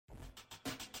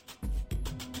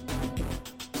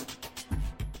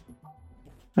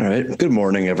All right. Good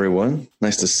morning, everyone.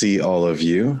 Nice to see all of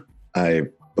you. I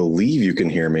believe you can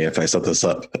hear me if I set this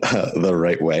up the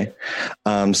right way.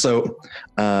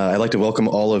 I'd like to welcome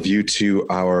all of you to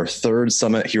our third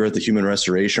summit here at the Human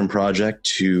Restoration Project,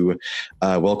 to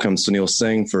welcome Sunil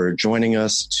Singh for joining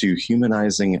us to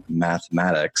Humanizing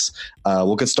Mathematics.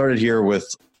 We'll get started here with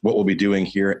what we'll be doing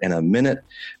here in a minute,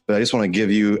 but I just want to give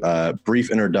you a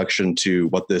brief introduction to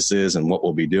what this is and what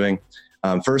we'll be doing.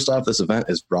 First off, this event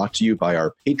is brought to you by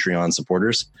our Patreon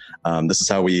supporters. This is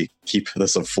how we keep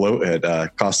this afloat. It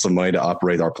costs some money to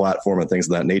operate our platform and things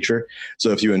of that nature.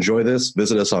 So if you enjoy this,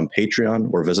 visit us on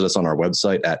Patreon or visit us on our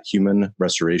website at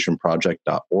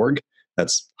humanrestorationproject.org.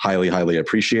 That's highly, highly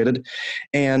appreciated.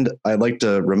 And I'd like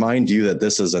to remind you that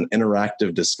this is an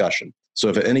interactive discussion. So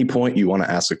if at any point you want to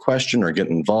ask a question or get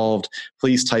involved,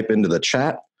 please type into the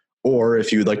chat. Or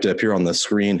if you'd like to appear on the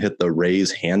screen, hit the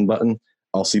raise hand button.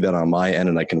 I'll see that on my end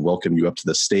and I can welcome you up to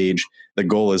the stage. The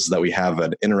goal is that we have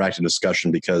an interactive discussion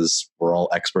because we're all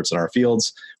experts in our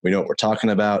fields. We know what we're talking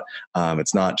about.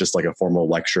 It's not just like a formal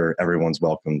lecture. Everyone's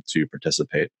welcome to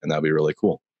participate, and that'd be really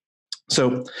cool.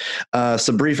 So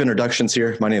some brief introductions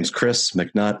here. My name is Chris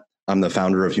McNutt. I'm the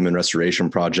founder of Human Restoration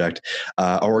Project.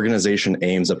 Our organization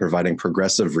aims at providing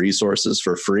progressive resources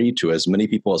for free to as many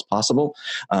people as possible.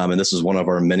 And this is one of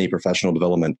our many professional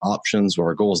development options, where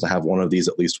our goal is to have one of these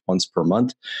at least once per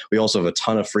month. We also have a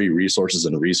ton of free resources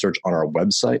and research on our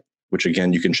website, which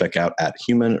again, you can check out at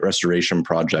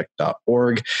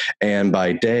humanrestorationproject.org. And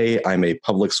by day, I'm a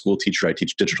public school teacher. I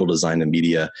teach digital design and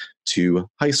media to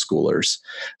high schoolers.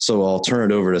 So I'll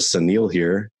turn it over to Sunil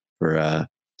here to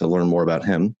learn more about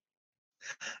him.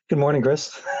 Good morning,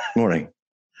 Chris. Morning.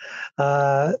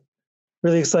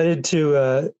 Really excited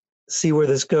to see where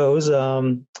this goes.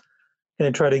 Going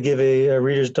to try to give a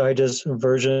Reader's Digest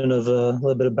version of a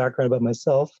little bit of background about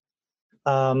myself.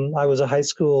 I was a high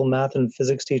school math and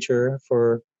physics teacher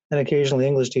and occasionally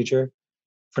English teacher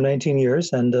for 19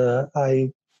 years. And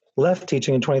I left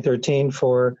teaching in 2013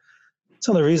 for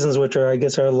some of the reasons which are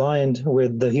aligned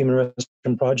with the Human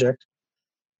Restoration Project.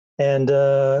 And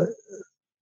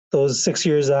those 6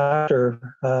 years after,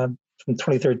 from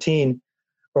 2013,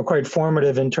 were quite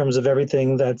formative in terms of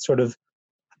everything that sort of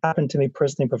happened to me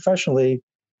personally and professionally.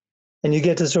 And you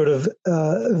get to sort of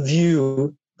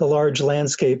view the large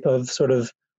landscape of sort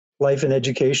of life and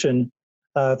education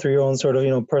through your own sort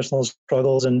of, personal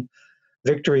struggles and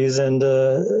victories. And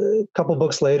a couple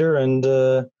books later, and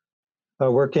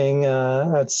working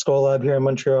at Scholab here in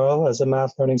Montreal as a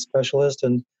math learning specialist,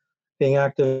 and being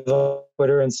active on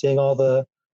Twitter and seeing all the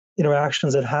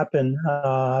interactions that happen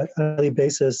on a daily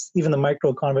basis, even the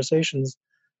micro conversations,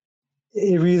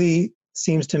 it really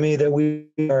seems to me that we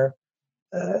are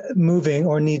moving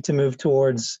or need to move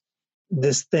towards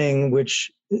this thing which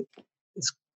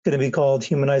is going to be called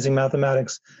humanizing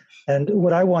mathematics. And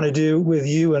what I want to do with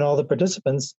you and all the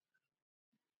participants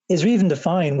is even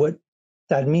define what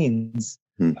that means.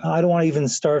 I don't want to even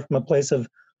start from a place of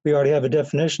we already have a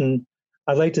definition.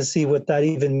 I'd like to see what that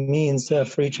even means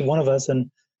for each one of us,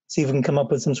 and see if we can come up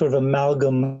with some sort of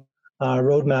amalgam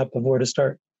roadmap of where to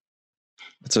start.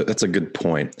 That's a good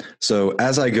point. So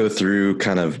as I go through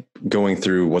kind of going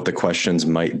through what the questions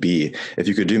might be, if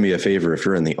you could do me a favor, if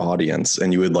you're in the audience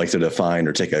and you would like to define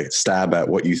or take a stab at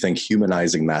what you think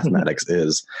humanizing mathematics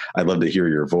is, I'd love to hear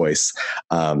your voice.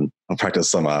 I'll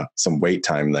practice some wait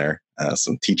time there,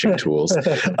 some teaching tools.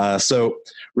 So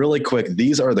really quick,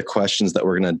 these are the questions that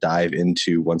we're going to dive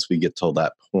into once we get to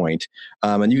that point.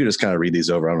 And you can just kind of read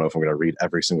these over. I don't know if I'm going to read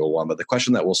every single one, but the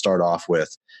question that we'll start off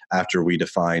with after we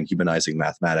define humanizing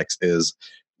mathematics is,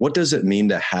 what does it mean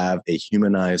to have a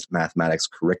humanized mathematics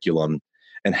curriculum?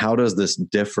 And how does this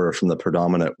differ from the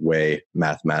predominant way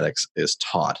mathematics is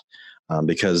taught?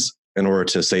 Because in order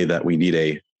to say that we need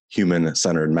a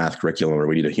human-centered math curriculum, or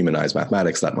we need to humanize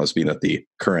mathematics, that must mean that the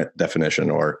current definition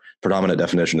or predominant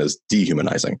definition is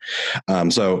dehumanizing.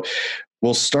 So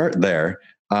we'll start there.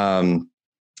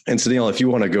 And Sunil, if you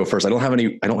want to go first, I don't have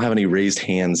any raised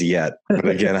hands yet. But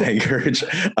again, I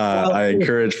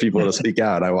encourage people to speak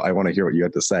out. I want to hear what you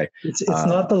have to say. It's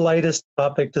not the lightest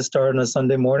topic to start on a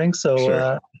Sunday morning, so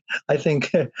sure. I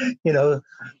think yeah,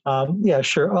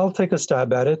 sure. I'll take a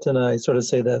stab at it, and I sort of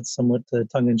say that somewhat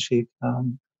tongue in cheek.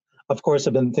 Of course,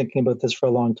 I've been thinking about this for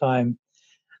a long time.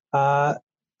 I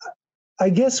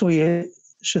guess we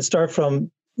should start from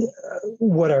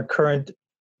what our current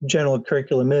general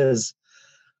curriculum is.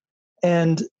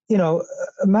 And,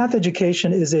 math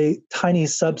education is a tiny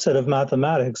subset of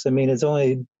mathematics. I mean, it's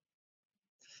only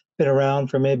been around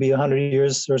for maybe 100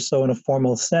 years or so in a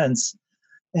formal sense.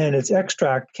 And its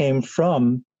extract came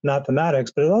from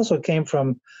mathematics, but it also came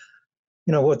from,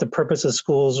 what the purpose of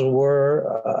schools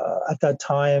were at that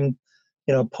time,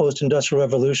 post-industrial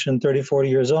revolution, 30, 40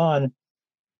 years on.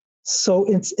 So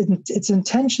its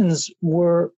intentions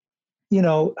were,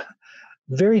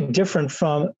 very different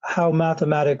from how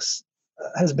mathematics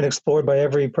has been explored by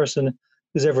every person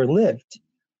who's ever lived.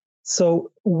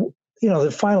 So,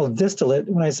 the final distillate,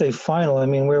 when I say final, I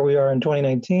mean where we are in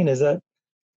 2019, is that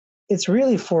it's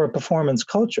really for a performance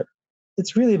culture.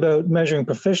 It's really about measuring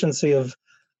proficiency of,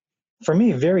 for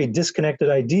me, very disconnected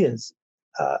ideas.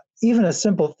 Even a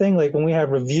simple thing like when we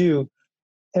have review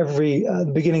every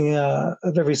beginning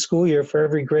of every school year for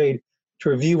every grade to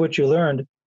review what you learned,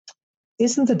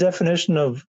 isn't the definition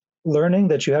of learning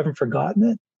that you haven't forgotten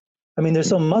it? I mean, there's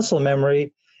some muscle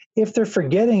memory. If they're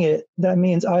forgetting it, that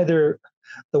means either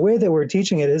the way that we're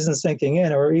teaching it isn't sinking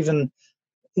in, or even,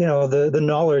 the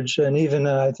knowledge. And even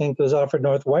I think it was Alfred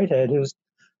North Whitehead, who's,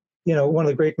 one of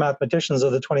the great mathematicians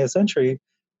of the 20th century,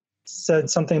 said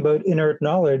something about inert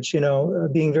knowledge,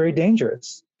 being very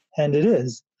dangerous. And it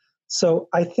is. So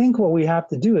I think what we have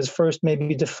to do is first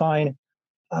maybe define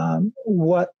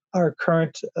what our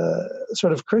current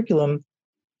sort of curriculum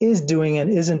is doing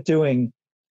and isn't doing.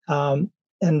 And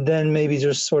then maybe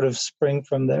just sort of spring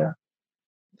from there.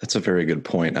 That's a very good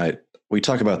point. We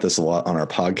talk about this a lot on our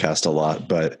podcast a lot,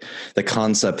 but the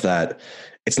concept that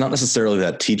it's not necessarily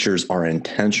that teachers are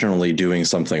intentionally doing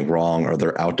something wrong or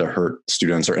they're out to hurt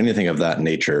students or anything of that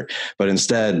nature, but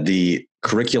instead the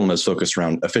curriculum is focused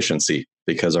around efficiency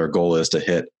because our goal is to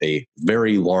hit a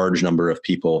very large number of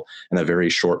people in a very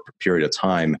short period of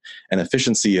time. And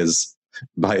efficiency is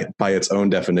by its own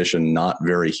definition, not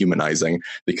very humanizing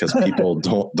because people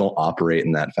don't operate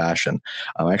in that fashion.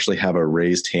 I actually have a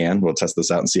raised hand. We'll test this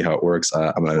out and see how it works.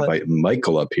 I'm going to invite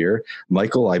Michael up here.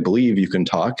 Michael, I believe you can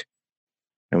talk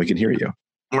and we can hear you.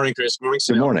 Morning, Chris. Morning,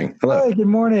 Good morning. Hello. Hi, good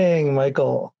morning,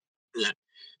 Michael. Yeah.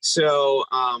 So,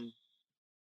 I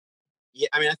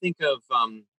think of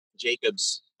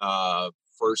Jacob's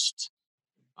first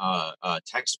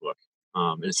textbook.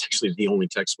 And it's actually the only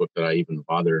textbook that I even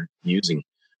bother using.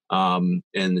 And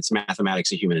it's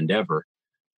Mathematics, a Human Endeavor.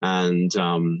 And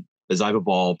as I've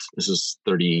evolved, this is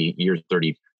year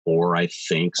 34, I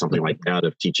think, something like that,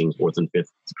 of teaching fourth and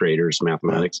fifth graders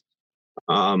mathematics.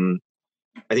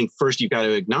 I think first you've got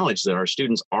to acknowledge that our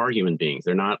students are human beings.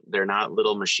 They're not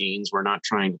little machines. We're not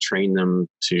trying to train them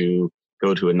to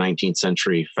go to a 19th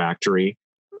century factory.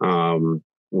 We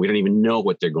don't even know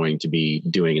what they're going to be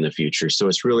doing in the future. So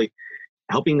it's really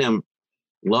helping them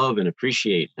love and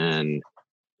appreciate and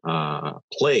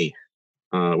play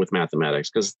with mathematics,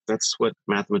 because that's what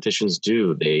mathematicians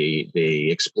do. They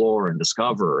explore and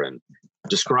discover and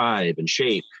describe and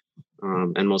shape,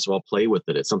 and most of all, play with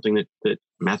it. It's something that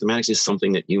mathematics is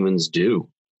something that humans do,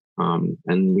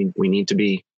 and we need to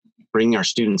be bringing our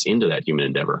students into that human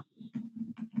endeavor.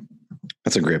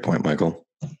 That's a great point, Michael.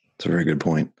 It's a very good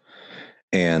point.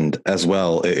 And as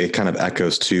well, it kind of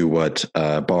echoes to what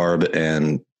Barb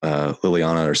and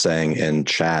Liliana are saying in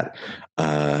chat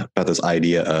about this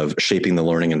idea of shaping the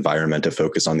learning environment to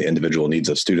focus on the individual needs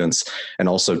of students. And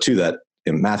also too, that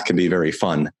math can be very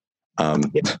fun,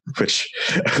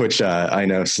 which I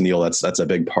know, Sunil, that's a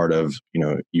big part of,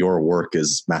 your work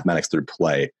is mathematics through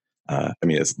play.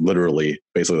 It's literally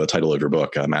basically the title of your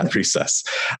book, Math Recess.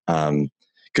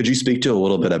 Could you speak to a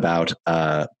little bit about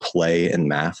play and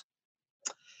math?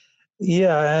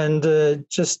 Yeah, and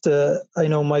I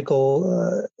know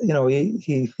Michael,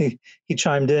 he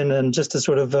chimed in, and just to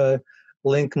sort of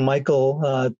link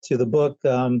Michael to the book,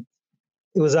 it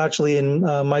was actually in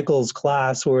Michael's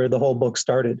class where the whole book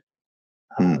started.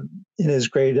 In his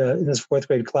fourth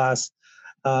grade class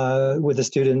with a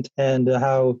student, and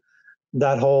how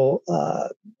that whole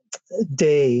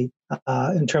day,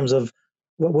 in terms of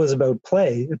what was about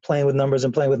playing with numbers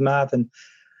and playing with math, and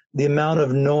the amount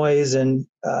of noise and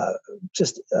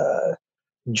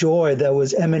joy that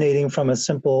was emanating from a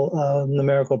simple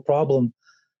numerical problem.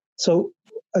 So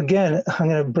again, I'm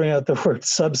going to bring out the word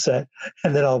subset,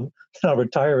 and then I'll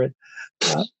retire it.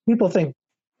 People think,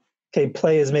 okay,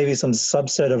 play is maybe some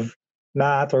subset of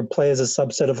math, or play is a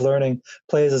subset of learning,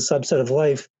 play is a subset of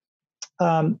life.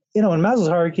 In Maslow's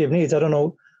hierarchy of needs, I don't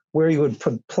know where you would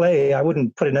put play. I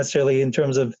wouldn't put it necessarily in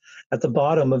terms of at the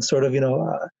bottom of sort of,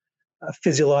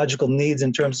 physiological needs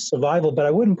in terms of survival, but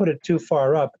I wouldn't put it too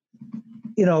far up.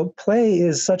 Play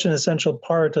is such an essential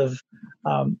part of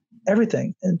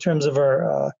everything in terms of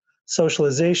our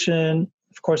socialization,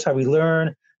 of course, how we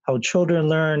learn, how children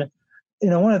learn.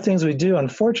 One of the things we do,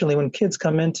 unfortunately, when kids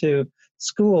come into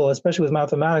school, especially with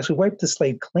mathematics, we wipe the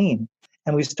slate clean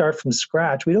and we start from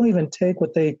scratch. We don't even take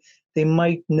what they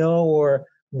might know, or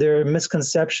their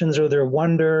misconceptions or their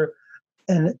wonder,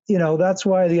 And, that's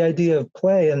why the idea of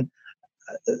play and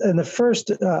the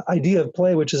first idea of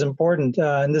play, which is important,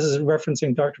 and this is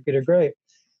referencing Dr. Peter Gray,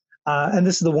 and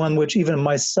this is the one which even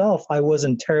myself, I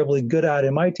wasn't terribly good at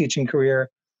in my teaching career.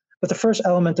 But the first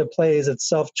element of play is it's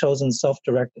self-chosen,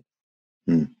 self-directed.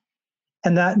 And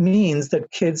that means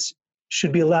that kids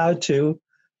should be allowed to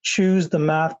choose the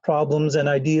math problems and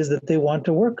ideas that they want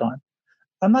to work on.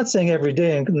 I'm not saying every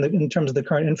day in terms of the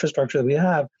current infrastructure that we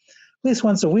have. At least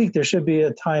once a week, there should be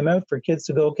a timeout for kids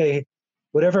to go, okay,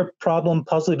 whatever problem,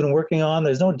 puzzle you've been working on,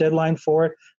 there's no deadline for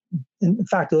it. In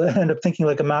fact, you'll end up thinking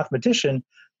like a mathematician.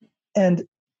 And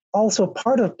also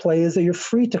part of play is that you're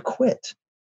free to quit.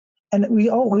 And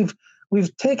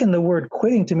we've taken the word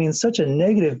quitting to mean such a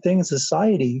negative thing in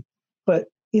society, but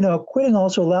quitting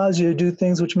also allows you to do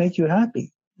things which make you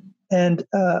happy. And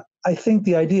I think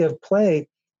the idea of play,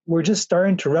 we're just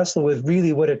starting to wrestle with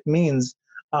really what it means.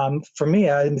 For me,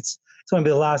 it's going to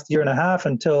be the last year and a half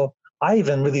until I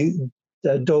even really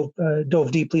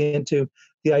dove deeply into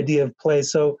the idea of play.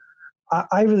 So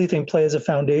I really think play is a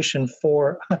foundation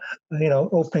for,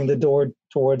 opening the door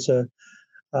towards a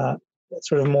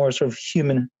sort of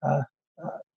human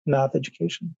math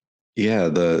education. Yeah,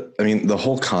 the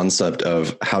whole concept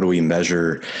of how do we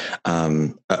measure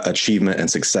achievement and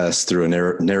success through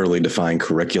a narrowly defined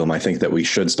curriculum, I think that we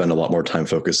should spend a lot more time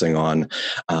focusing on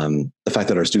the fact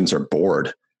that our students are bored.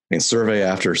 I mean, survey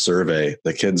after survey,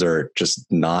 the kids are just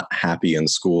not happy in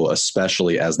school,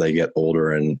 especially as they get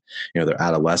older and their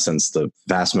adolescence. The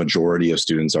vast majority of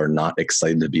students are not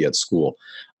excited to be at school.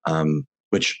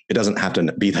 Which it doesn't have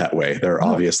to be that way. There are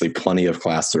obviously plenty of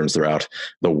classrooms throughout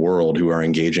the world who are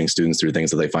engaging students through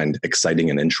things that they find exciting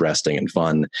and interesting and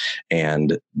fun,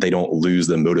 and they don't lose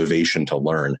the motivation to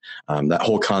learn. That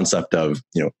whole concept of,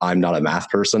 I'm not a math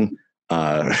person,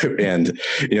 and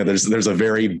there's a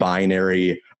very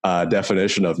binary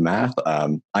definition of math.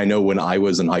 I know when I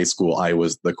was in high school, I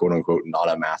was the quote unquote not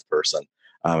a math person,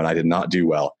 and I did not do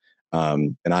well,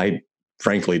 and I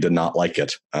frankly did not like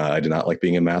it. I did not like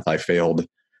being in math. I failed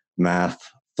math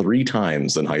 3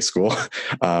 times in high school.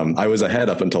 I was ahead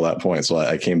up until that point, so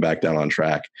I came back down on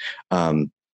track.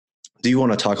 Do you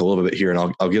want to talk a little bit here,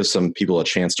 and I'll give some people a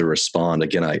chance to respond.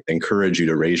 Again, I encourage you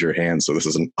to raise your hand so this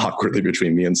isn't awkwardly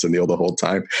between me and Sunil the whole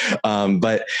time.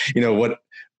 But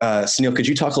Sunil, could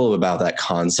you talk a little bit about that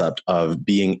concept of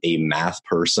being a math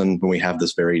person when we have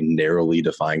this very narrowly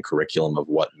defined curriculum of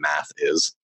what math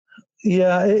is?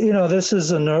 Yeah, this is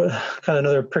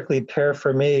another prickly pear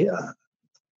for me.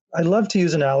 I love to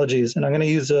use analogies, and I'm going to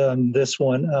use this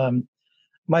one.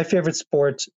 My favorite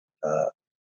sport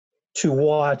to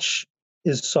watch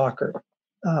is soccer.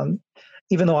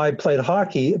 Even though I played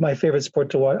hockey, my favorite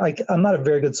sport to watch, I'm not a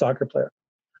very good soccer player.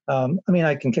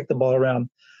 I can kick the ball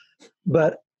around,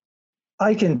 but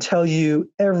I can tell you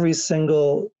every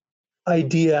single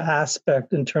idea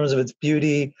aspect in terms of its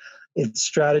beauty, its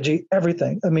strategy,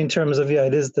 everything. In terms of,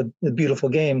 it is the beautiful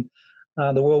game,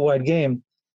 the worldwide game.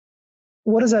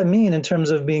 What does that mean in terms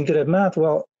of being good at math?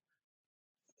 Well,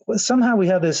 somehow we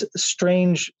have this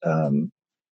strange,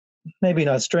 maybe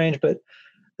not strange, but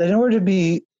that in order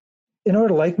to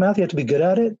like math, you have to be good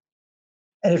at it.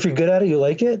 And if you're good at it, you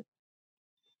like it.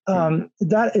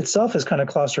 That itself is kind of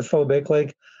claustrophobic.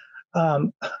 Like,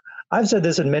 I've said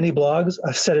this in many blogs.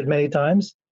 I've said it many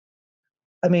times.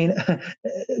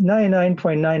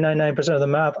 99.999% of the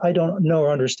math I don't know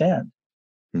or understand.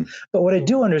 But what I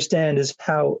do understand is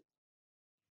how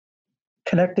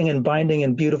connecting and binding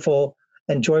and beautiful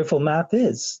and joyful math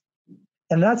is.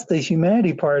 And that's the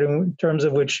humanity part in terms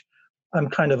of which I'm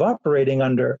kind of operating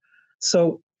under.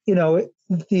 So,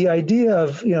 the idea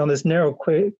of, this narrow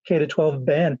K-12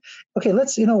 band, okay,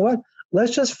 let's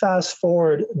just fast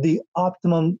forward the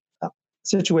optimum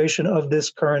situation of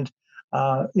this current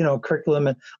curriculum.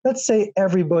 And let's say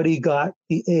everybody got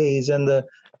the A's and the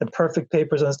perfect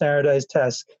papers on standardized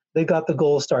tests. They got the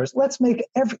gold stars. Let's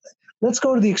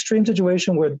go to the extreme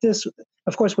situation where this,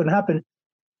 of course, wouldn't happen.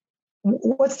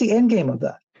 What's the end game of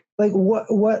that? Like,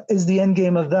 what is the end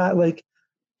game of that? Like,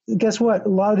 guess what? A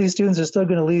lot of these students are still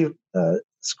going to leave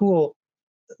school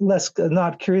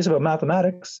not curious about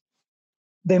mathematics.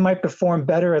 They might perform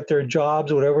better at their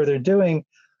jobs, whatever they're doing.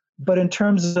 But in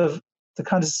terms of the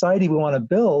kind of society we want to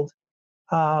build,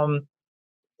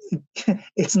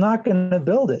 it's not going to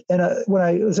build it. And when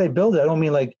I say build it, I don't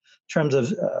mean like in terms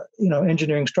of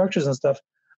engineering structures and stuff.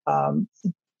 I know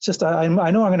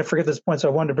I'm going to forget this point, so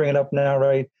I wanted to bring it up now.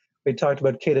 Right? We talked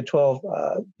about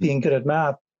K-12 being good at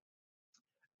math.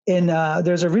 And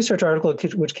there's a research article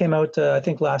which came out I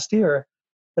think last year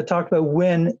that talked about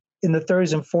when in the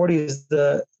 30s and 40s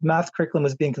the math curriculum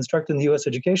was being constructed in the U.S.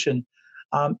 education.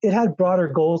 it had broader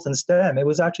goals than STEM. It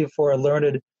was actually for a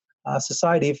learned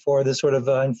society, for this sort of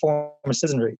informed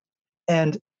citizenry.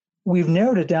 And we've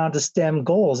narrowed it down to STEM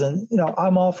goals. And,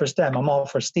 I'm all for STEM. I'm all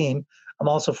for STEAM. I'm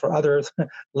also for other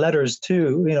letters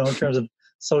too, in terms of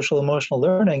social emotional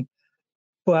learning.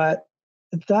 But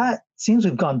that seems to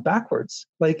have gone backwards.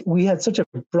 Like, we had such a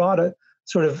broad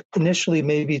sort of initially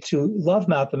maybe to love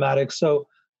mathematics. So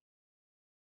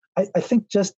I think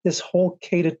just this whole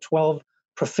K-12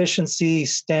 proficiency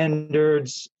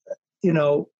standards,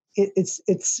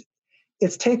 it's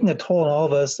taking a toll on all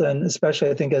of us, and especially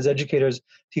I think as educators,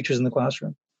 teachers in the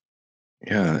classroom.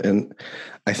 Yeah, and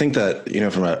I think that,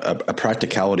 from a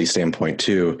practicality standpoint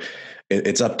too,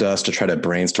 it's up to us to try to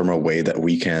brainstorm a way that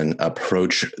we can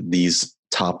approach these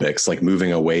topics, like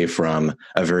moving away from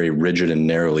a very rigid and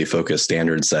narrowly focused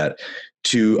standard set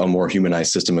to a more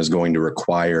humanized system is going to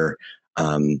require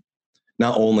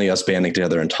not only us banding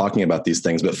together and talking about these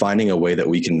things, but finding a way that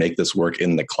we can make this work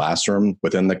in the classroom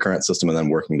within the current system and then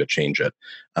working to change it.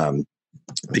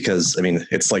 Because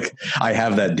it's like, I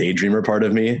have that daydreamer part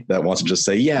of me that wants to just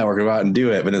say, yeah, we're going to go out and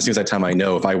do it. But as soon as I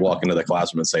know, if I walk into the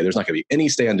classroom and say, there's not going to be any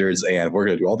standards and we're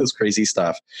going to do all this crazy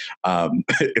stuff,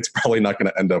 it's probably not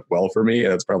going to end up well for me.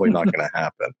 And it's probably not going to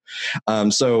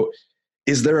happen. So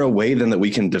is there a way then that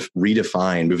we can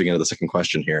redefine, moving into the second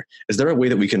question here, is there a way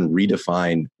that we can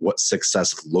redefine what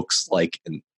success looks like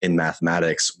in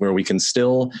mathematics, where we can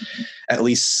still at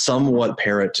least somewhat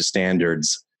pair it to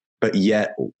standards, but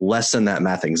yet lessen that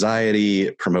math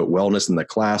anxiety, promote wellness in the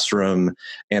classroom,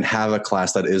 and have a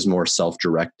class that is more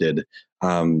self-directed,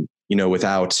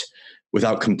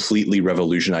 without completely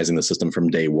revolutionizing the system from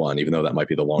day one, even though that might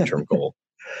be the long-term goal?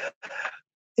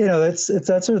 That's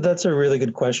a really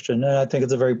good question. And I think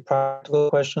it's a very practical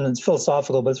question. It's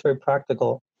philosophical, but it's very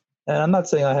practical. And I'm not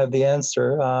saying I have the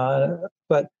answer,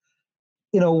 but,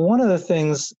 one of the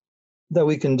things that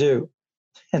we can do,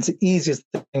 and it's the easiest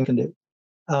thing we can do.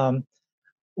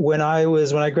 When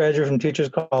I graduated from Teachers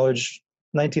College,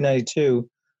 1992,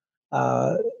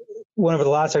 one of the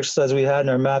last exercises we had in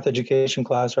our math education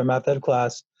class, our math ed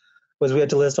class, was we had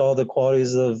to list all the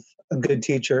qualities of a good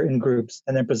teacher in groups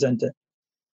and then present it.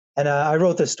 And I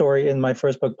wrote this story in my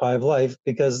first book, Pie of Life,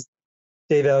 because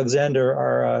Dave Alexander,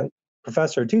 our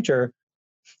professor, teacher,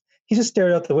 he just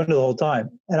stared out the window the whole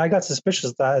time. And I got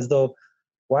suspicious of that, as though,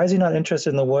 why is he not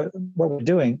interested in what we're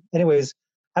doing? Anyways,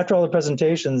 after all the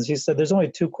presentations, he said, there's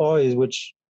only two qualities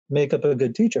which make up a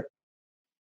good teacher.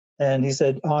 And he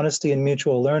said, honesty and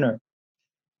mutual learner.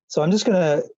 So I'm just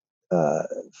going to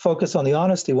focus on the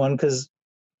honesty one, because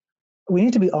we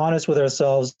need to be honest with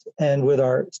ourselves and with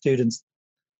our students.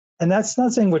 And that's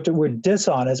not saying we're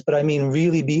dishonest, but I mean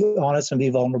really be honest and be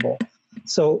vulnerable.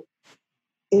 So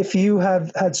if you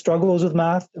have had struggles with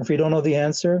math, if you don't know the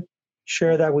answer,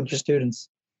 share that with your students.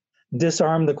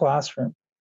 Disarm the classroom.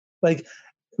 Like,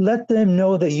 let them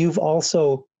know that you've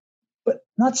also, but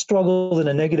not struggled in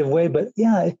a negative way, but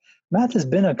yeah, math has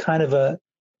been a kind of a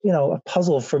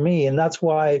puzzle for me. And that's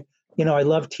why, I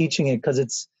love teaching it, because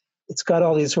it's got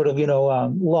all these sort of,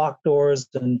 locked doors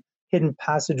and hidden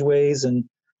passageways, and,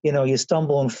 you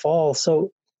stumble and fall. So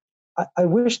I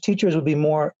wish teachers would be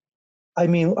more, I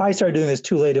started doing this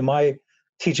too late in my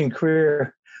teaching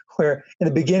career, where in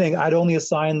the beginning, I'd only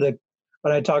assign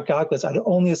when I taught calculus, I'd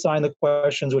only assign the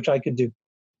questions which I could do.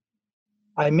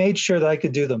 I made sure that I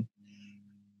could do them.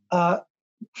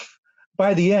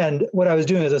 By the end, what I was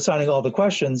doing is assigning all the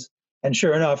questions, and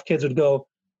sure enough, kids would go,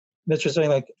 Mr. saying,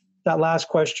 like, that last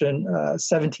question,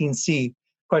 17C,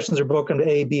 questions are broken to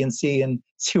A, B, and C, and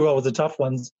C were always the tough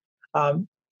ones.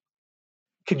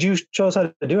 Could you show us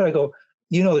how to do it? I go,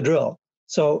 you know the drill.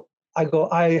 So I go,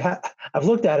 I've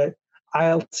looked at it.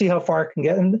 I'll see how far I can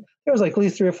get. And there was like at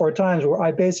least 3 or 4 times where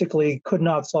I basically could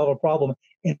not solve a problem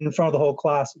in front of the whole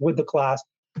class, with the class.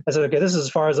 I said, okay, this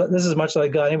is as much as I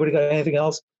got. Anybody got anything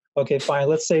else? Okay, fine.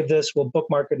 Let's save this. We'll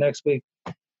bookmark it next week.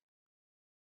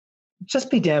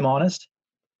 Just be damn honest.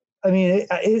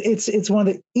 It's one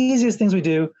of the easiest things we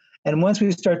do. And once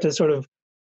we start to sort of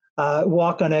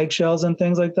walk on eggshells and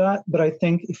things like that, but I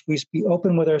think if we be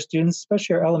open with our students,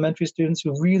 especially our elementary students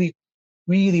who really,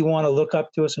 really want to look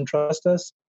up to us and trust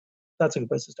us, that's a good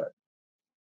place to start.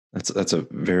 That's a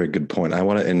very good point. I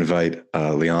want to invite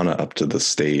Liana up to the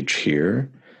stage here.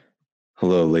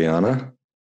 Hello, Liana.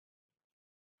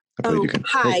 I believe you can.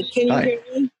 Hi. Hey. Can you Hi. hear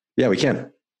me? Yeah, we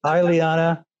can. Hi,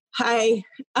 Liana. Hi.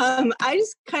 I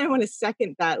just kind of want to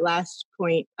second that last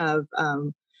point of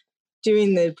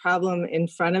doing the problem in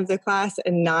front of the class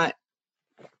and not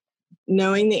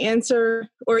knowing the answer,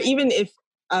 or even if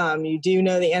you do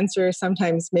know the answer,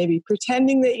 sometimes maybe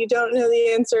pretending that you don't know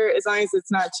the answer, as long as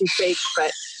it's not too fake.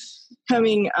 But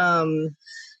coming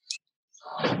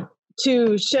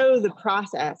to show the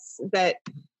process, that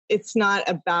it's not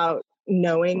about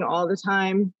knowing all the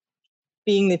time,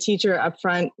 being the teacher up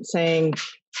front saying,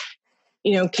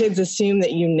 kids assume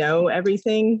that you know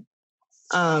everything.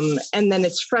 And then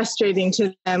it's frustrating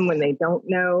to them when they don't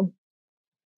know.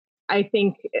 I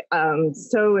think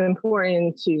so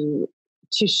important to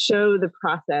show the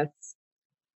process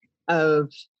of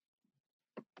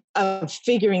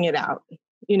figuring it out,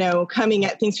 coming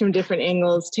at things from different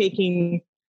angles, taking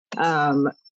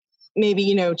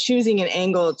maybe, choosing an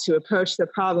angle to approach the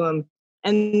problem,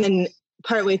 and then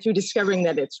partway through discovering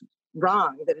that it's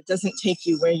wrong, that it doesn't take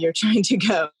you where you're trying to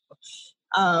go.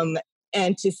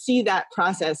 And to see that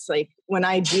process, like when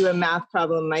I do a math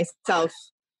problem myself,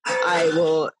 I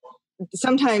will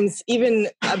sometimes even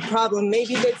a problem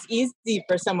maybe that's easy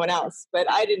for someone else, but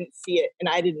I didn't see it and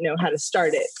I didn't know how to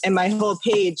start it. And my whole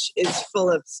page is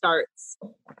full of starts,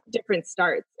 different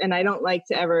starts. And I don't like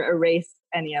to ever erase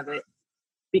any of it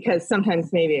because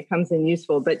sometimes maybe it comes in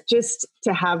useful, but just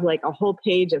to have like a whole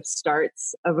page of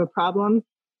starts of a problem.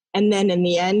 And then in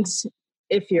the end,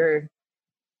 if you're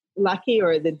lucky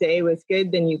or the day was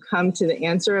good, then you come to the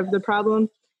answer of the problem.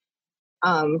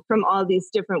 From all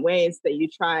these different ways that you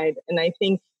tried. And I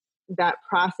think that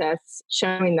process,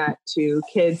 showing that to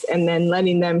kids and then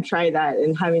letting them try that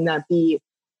and having that be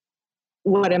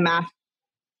what a math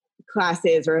class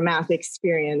is or a math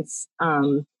experience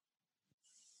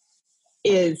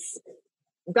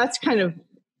that's kind of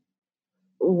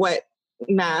what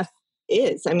math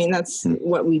is. I mean, that's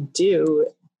what we do.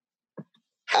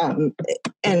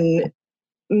 And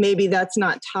maybe that's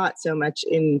not taught so much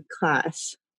in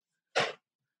class.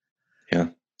 Yeah.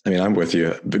 I mean, I'm with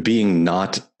you. But being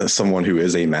not someone who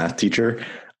is a math teacher,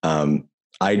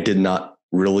 I did not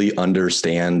really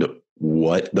understand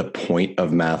what the point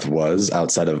of math was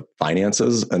outside of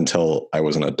finances until I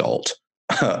was an adult.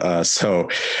 I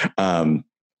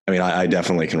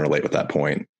definitely can relate with that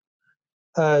point.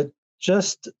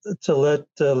 Just to let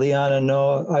Liana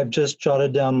know, I've just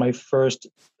jotted down my first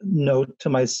note to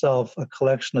myself, a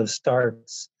collection of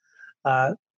starts.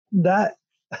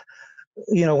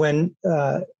 When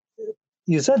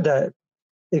you said that,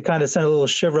 it kind of sent a little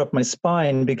shiver up my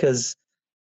spine because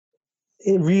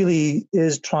it really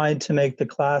is trying to make the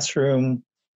classroom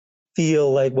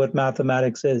feel like what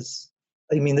mathematics is.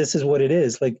 I mean, this is what it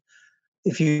is. Like,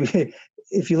 if you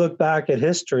look back at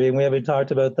history, and we haven't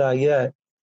talked about that yet,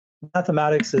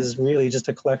 mathematics is really just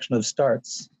a collection of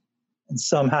starts and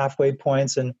some halfway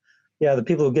points. And yeah, the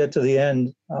people who get to the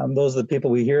end, those are the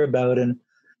people we hear about. And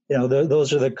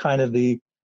those are the kind of the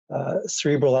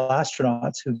cerebral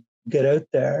astronauts who get out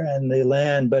there and they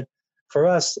land. But for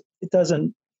us, it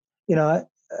doesn't,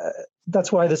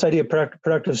 that's why this idea of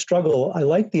productive struggle, I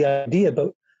like the idea,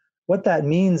 but what that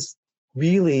means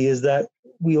really is that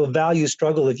we will value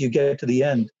struggle if you get to the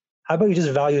end. How about you just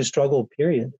value struggle,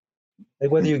 period?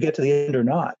 Like whether you get to the end or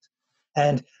not.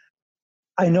 And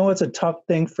I know it's a tough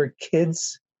thing for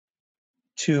kids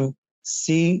to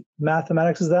see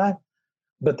mathematics as that,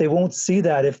 but they won't see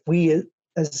that if we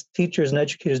as teachers and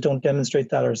educators don't demonstrate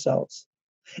that ourselves.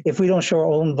 If we don't show our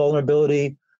own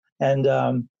vulnerability and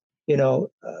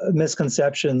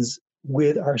misconceptions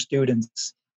with our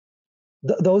students.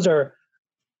 Those are,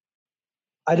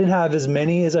 I didn't have as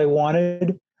many as I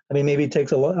wanted. I mean, maybe it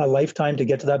takes a lifetime to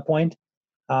get to that point.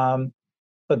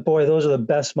 But boy, those are the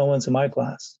best moments in my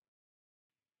class.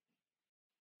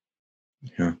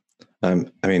 Yeah. I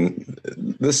mean,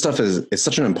 this stuff is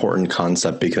such an important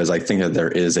concept because I think that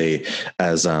there is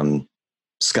as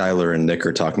Skylar and Nick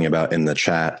are talking about in the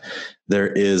chat, there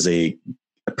is a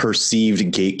perceived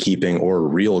gatekeeping or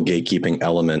real gatekeeping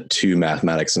element to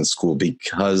mathematics in school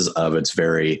because of its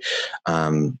very,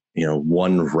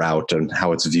 one route and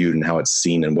how it's viewed and how it's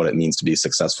seen and what it means to be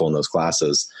successful in those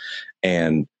classes.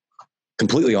 And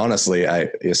completely honestly,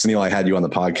 Sunil, I had you on our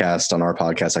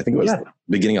podcast. I think it was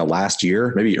beginning of last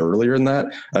year, maybe earlier than that.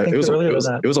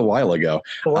 It was a while ago.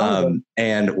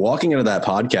 And walking into that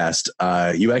podcast,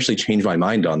 you actually changed my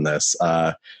mind on this.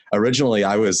 Originally,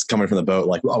 I was coming from the boat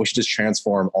like, we should just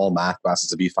transform all math classes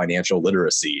to be financial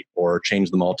literacy or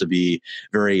change them all to be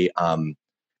very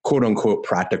quote unquote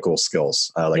practical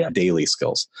skills, daily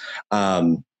skills.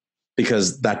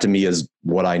 Because that to me is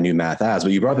what I knew math as.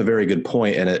 But you brought up a very good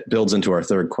point, and it builds into our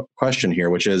third question here,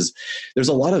 which is there's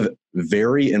a lot of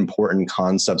very important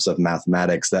concepts of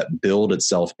mathematics that build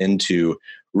itself into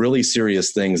really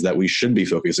serious things that we should be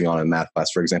focusing on in math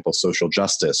class. For example, social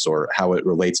justice or how it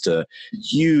relates to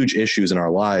huge issues in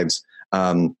our lives.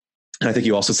 And I think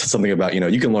you also said something about,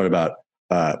 you can learn about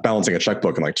balancing a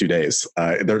checkbook in like 2 days.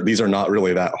 These are not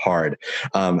really that hard.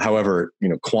 However,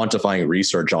 quantifying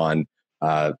research on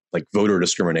like voter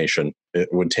discrimination, it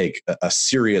would take a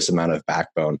serious amount of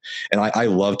backbone. And I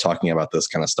love talking about this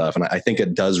kind of stuff. And I think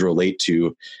it does relate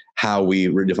to how we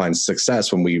redefine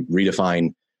success when we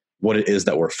redefine what it is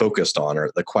that we're focused on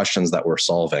or the questions that we're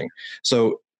solving.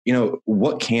 So,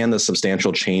 what can the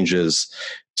substantial changes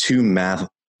to math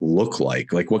look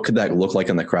like? Like, what could that look like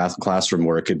in the classroom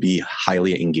where it could be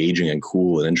highly engaging and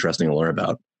cool and interesting to learn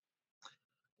about?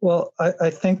 Well, I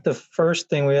think the first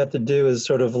thing we have to do is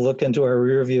sort of look into our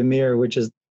rearview mirror, which is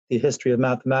the history of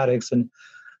mathematics. And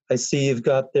I see you've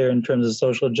got there in terms of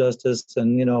social justice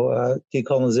and,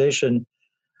 decolonization.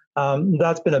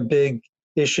 That's been a big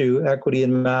issue, equity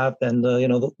in math and,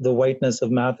 the whiteness of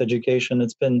math education.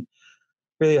 It's been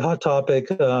really a hot topic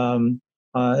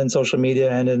in social media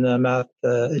and in math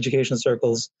education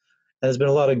circles. And there's been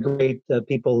a lot of great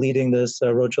people leading this,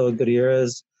 Rochelle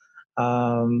Gutierrez,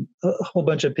 a whole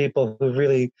bunch of people who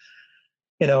really,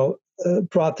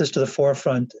 brought this to the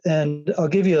forefront. And I'll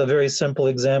give you a very simple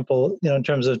example, in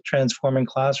terms of transforming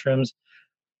classrooms.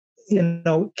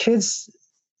 Kids,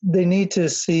 they need to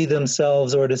see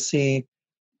themselves or to see,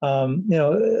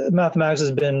 mathematics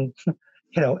has been,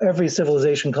 every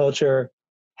civilization culture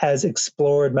has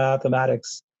explored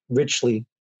mathematics richly.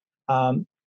 And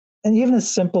even a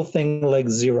simple thing like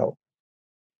zero,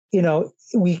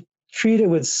 we treat it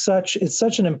with it's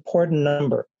such an important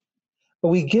number, but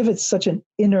we give it such an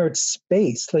inert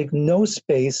space, like no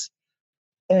space.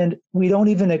 And we don't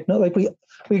even acknowledge, we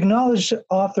acknowledge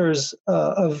authors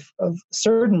of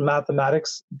certain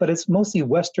mathematics, but it's mostly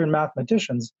Western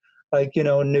mathematicians, like,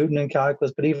 Newton and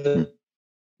calculus, but even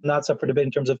that's up for debate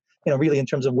in terms of, really in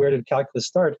terms of where did calculus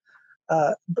start.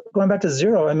 Going back to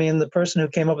zero, I mean, the person who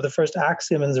came up with the first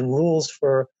axiom and the rules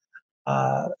for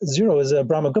zero is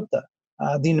Brahmagupta,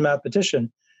 the Indian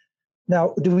mathematician.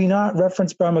 Now, do we not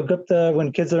reference Brahmagupta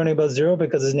when kids are learning about zero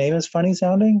because his name is funny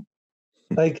sounding?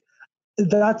 Like,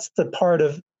 that's the part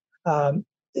of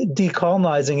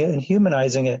decolonizing it and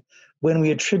humanizing it, when we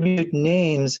attribute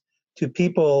names to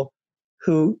people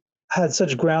who had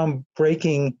such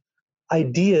groundbreaking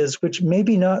ideas, which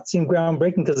maybe not seem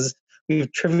groundbreaking because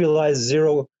we've trivialized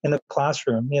zero in the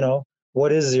classroom.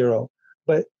 What is zero?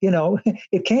 But,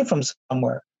 it came from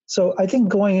somewhere. So I think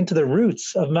going into the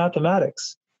roots of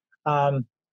mathematics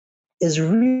is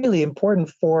really important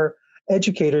for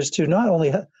educators to not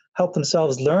only help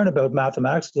themselves learn about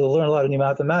mathematics, to learn a lot of new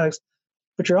mathematics,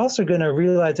 but you're also going to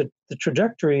realize that the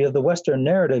trajectory of the Western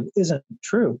narrative isn't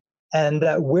true. And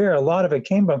that where a lot of it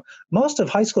came from, most of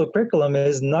high school curriculum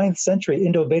is 9th century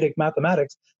Indo-Vedic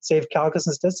mathematics, save calculus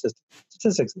and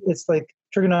statistics. It's like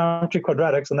trigonometry,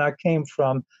 quadratics, and that came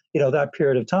from, that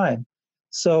period of time.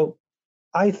 So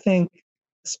I think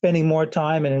spending more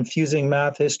time and infusing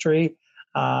math history,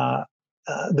 the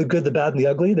good, the bad, and the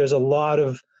ugly, there's a lot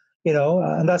of,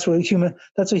 and that's what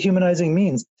humanizing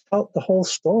means. Tell the whole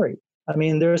story. I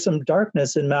mean, there's some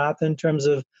darkness in math in terms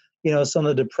of, some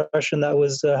of the depression that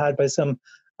was had by some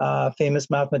famous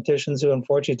mathematicians who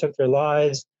unfortunately took their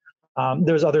lives.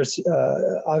 There's other,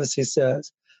 obviously,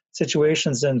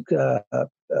 situations and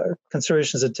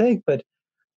considerations to take, but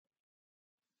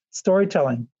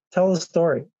storytelling, tell a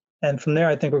story. And from there,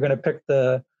 I think we're going to pick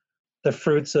the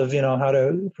fruits of, how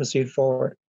to proceed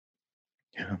forward.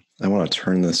 Yeah. I want to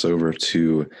turn this over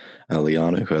to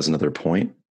Liana, who has another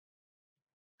point.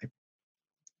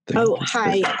 Oh,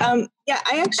 hi. Yeah,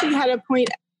 I actually had a point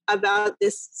about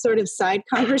this sort of side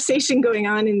conversation going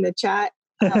on in the chat,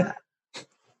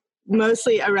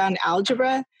 mostly around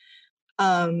algebra.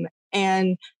 And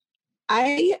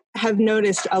I have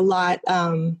noticed a lot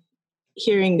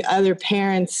hearing other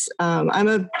parents. I'm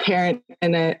a parent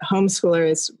and a homeschooler,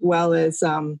 as well as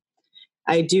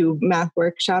I do math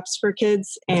workshops for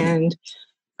kids. And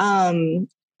I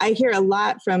hear a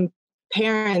lot from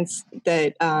parents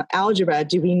that algebra,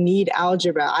 do we need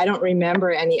algebra? I don't remember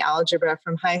any algebra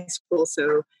from high school.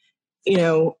 So,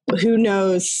 who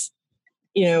knows,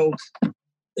 who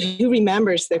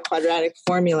remembers the quadratic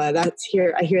formula? I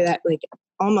hear that like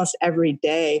almost every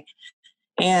day.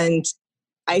 And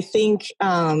I think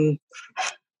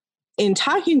in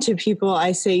talking to people,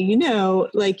 I say,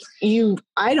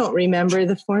 I don't remember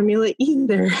the formula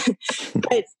either,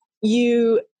 but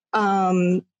you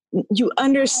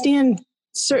understand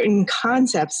certain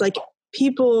concepts. Like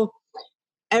people,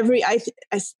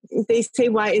 they say,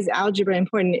 why is algebra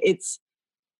important? It's,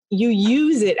 you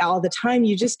use it all the time.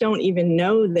 You just don't even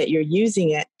know that you're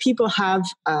using it. People have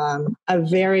a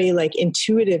very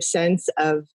intuitive sense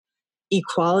of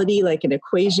equality, like an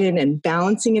equation, and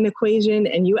balancing an equation,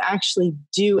 and you actually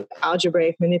do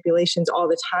algebraic manipulations all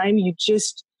the time. You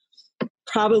just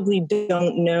probably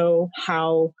don't know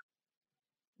how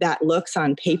that looks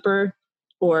on paper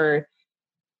or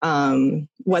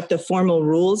what the formal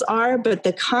rules are, but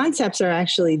the concepts are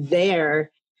actually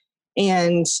there.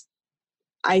 And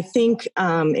I think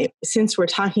since we're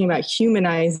talking about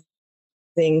humanizing,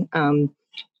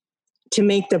 to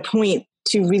make the point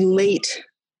to relate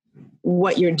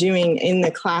what you're doing in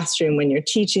the classroom when you're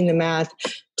teaching the math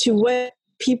to what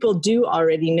people do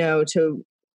already know, to,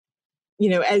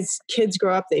 as kids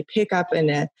grow up, they pick up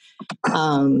a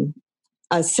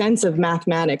sense of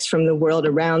mathematics from the world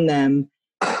around them.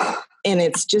 And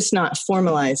it's just not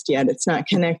formalized yet. It's not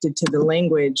connected to the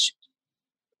language.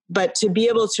 But to be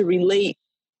able to relate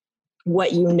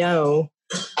what you know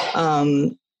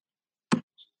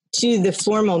to the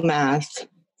formal math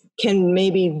can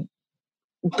maybe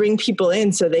bring people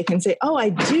in so they can say, oh, I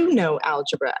do know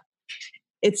algebra.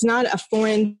 It's not a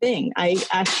foreign thing. I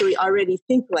actually already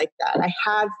think like that. I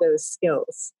have those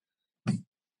skills.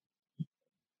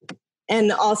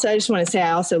 And also, I just want to say,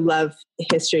 I also love the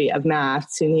history of math.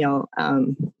 Sunil,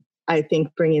 I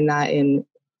think bringing that in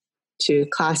to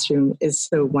classroom is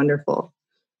so wonderful.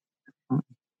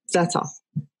 That's all.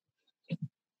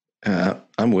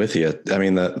 I'm with you. I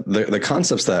mean, the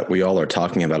concepts that we all are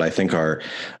talking about, I think, are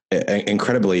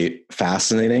incredibly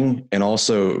fascinating and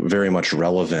also very much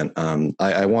relevant.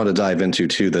 I want to dive into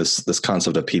too this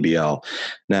concept of PBL.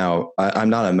 Now, I'm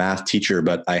not a math teacher,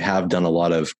 but I have done a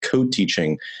lot of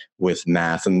co-teaching with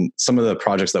math, and some of the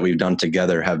projects that we've done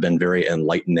together have been very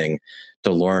enlightening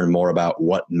to learn more about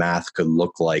what math could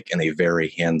look like in a very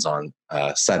hands-on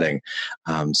setting.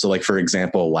 So, like for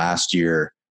example, last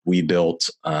year we built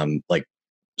like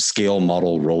scale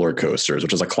model roller coasters,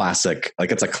 which is a classic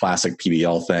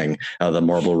PBL thing, the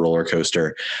marble roller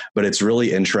coaster. But it's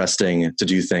really interesting to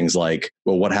do things like,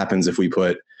 well, what happens if we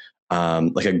put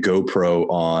like a GoPro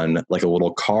on like a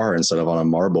little car instead of on a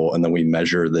marble, and then we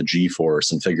measure the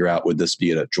G-force and figure out, would this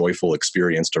be a joyful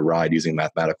experience to ride using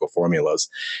mathematical formulas?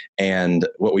 And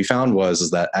what we found is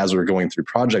that as we're going through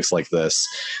projects like this,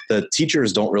 the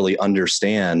teachers don't really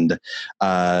understand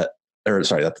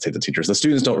the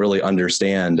students don't really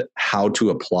understand how to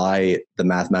apply the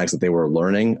mathematics that they were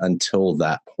learning until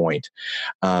that point.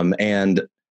 And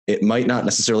it might not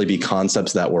necessarily be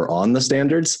concepts that were on the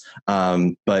standards,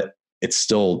 but it's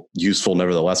still useful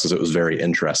nevertheless, because it was very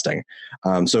interesting.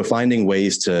 So finding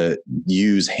ways to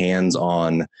use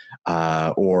hands-on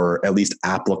or at least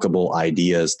applicable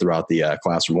ideas throughout the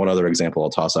classroom. One other example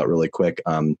I'll toss out really quick.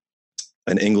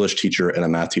 An English teacher and a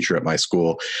math teacher at my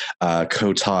school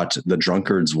co-taught The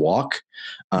Drunkard's Walk,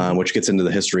 which gets into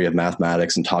the history of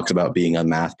mathematics and talks about being a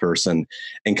math person,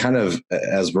 and kind of,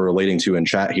 as we're relating to in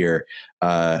chat here,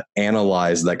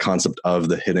 analyze that concept of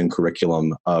the hidden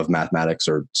curriculum of mathematics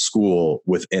or school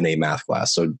within a math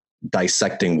class. So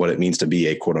dissecting what it means to be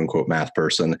a quote unquote math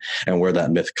person and where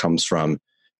that myth comes from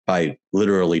by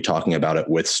literally talking about it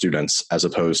with students, as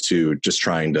opposed to just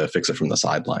trying to fix it from the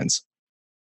sidelines.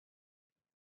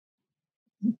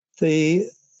 The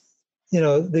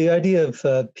idea of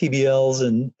PBLs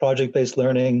and project-based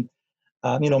learning,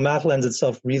 math lends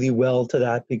itself really well to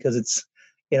that, because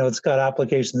it's got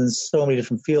applications in so many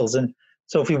different fields. And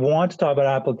so if we want to talk about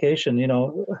application,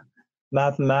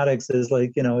 mathematics is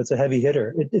like, it's a heavy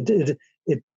hitter.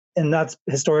 And that's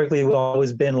historically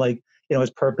always been like, its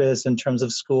purpose in terms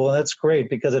of school. And that's great,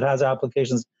 because it has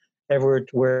applications everywhere,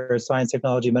 where science,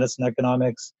 technology, medicine,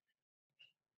 economics.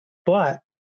 But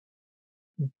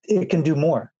it can do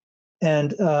more.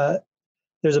 And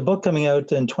there's a book coming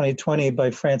out in 2020 by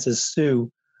Francis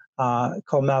Su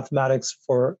called Mathematics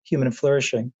for Human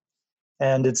Flourishing.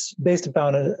 And it's based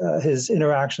upon his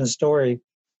interaction story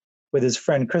with his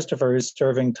friend Christopher, who's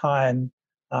serving time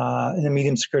in a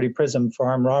medium security prison for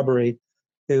armed robbery,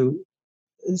 who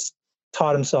is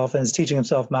taught himself and is teaching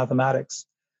himself mathematics.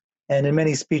 And in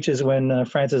many speeches, when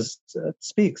Francis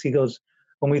speaks, he goes,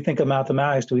 when we think of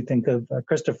mathematics, do we think of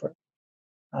Christopher?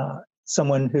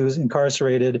 Someone who's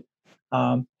incarcerated,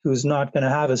 who's not going to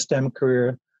have a STEM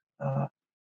career.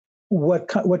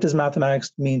 What does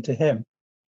mathematics mean to him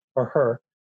or her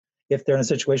if they're in a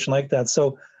situation like that?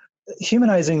 So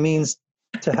humanizing means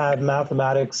to have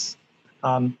mathematics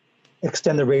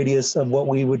extend the radius of what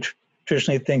we would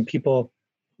traditionally think people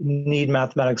need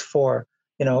mathematics for.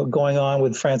 Going on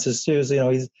with Francis Sue's,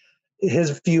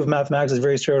 his view of mathematics is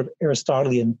very sort of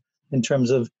Aristotelian in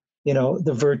terms of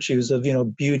the virtues of,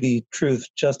 beauty, truth,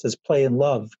 justice, play, and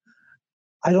love.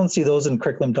 I don't see those in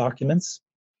curriculum documents.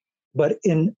 But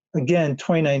in, again,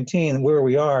 2019, where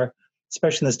we are,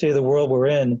 especially in the state of the world we're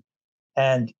in,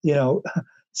 And,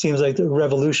 seems like the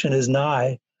revolution is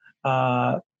nigh,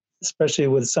 especially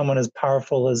with someone as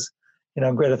powerful as,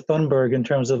 Greta Thunberg in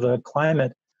terms of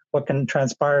climate, what can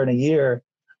transpire in a year.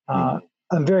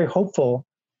 I'm very hopeful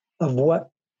of what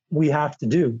we have to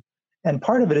do. And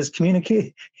part of it is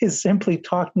communicate, is simply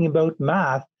talking about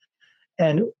math.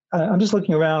 And I'm just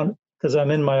looking around because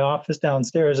I'm in my office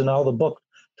downstairs and all the book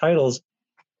titles.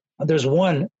 There's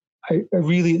one I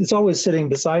really, it's always sitting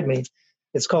beside me.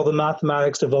 It's called The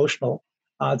Mathematics Devotional.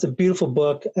 It's a beautiful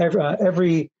book.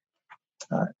 Every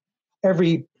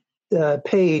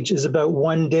page is about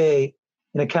one day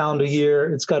in a calendar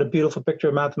year. It's got a beautiful picture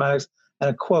of mathematics and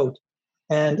a quote.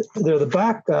 And the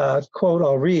back quote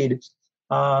I'll read.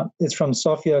 It's from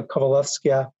Sofia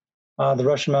Kovalevskaya, the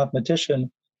Russian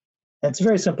mathematician. And it's a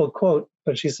very simple quote,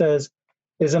 but she says,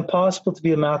 "It is impossible to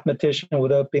be a mathematician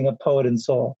without being a poet in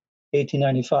soul,"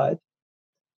 1895.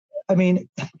 I mean,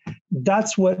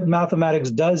 that's what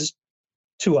mathematics does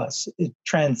to us. It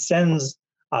transcends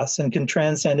us and can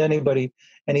transcend anybody,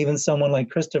 and even someone like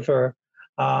Christopher.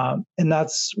 And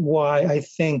that's why I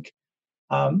think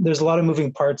there's a lot of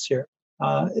moving parts here.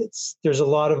 There's a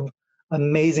lot of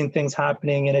amazing things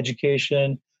happening in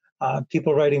education,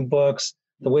 people writing books,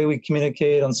 the way we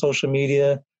communicate on social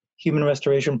media, Human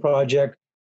Restoration Project.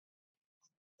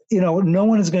 No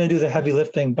one is going to do the heavy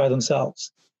lifting by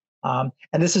themselves. And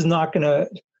this is not going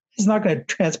to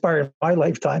transpire in my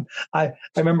lifetime. I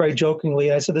remember I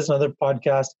jokingly, I said this in another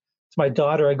podcast to my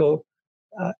daughter, I go,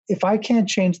 if I can't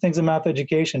change things in math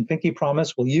education, pinky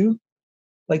promise, will you?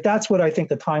 Like, that's what I think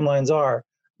the timelines are,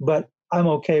 but I'm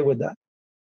okay with that.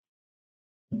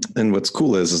 And what's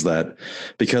cool is that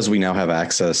because we now have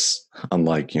access,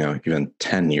 unlike, even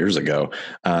 10 years ago,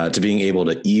 to being able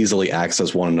to easily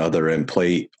access one another and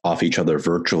play off each other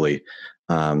virtually,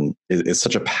 is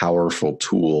such a powerful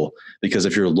tool. Because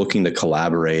if you're looking to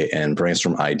collaborate and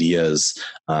brainstorm ideas,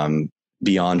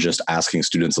 beyond just asking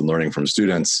students and learning from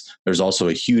students, there's also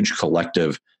a huge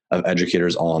collective of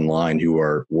educators online who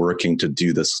are working to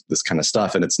do this kind of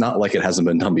stuff. And it's not like it hasn't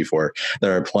been done before.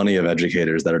 There are plenty of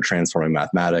educators that are transforming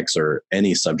mathematics or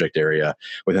any subject area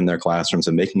within their classrooms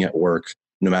and making it work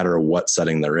no matter what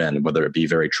setting they're in, whether it be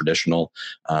very traditional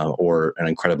or an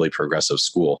incredibly progressive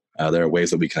school. There are ways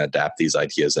that we can adapt these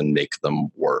ideas and make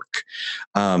them work.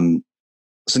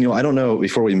 So, Neil, I don't know,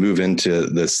 before we move into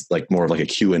this, like more of like a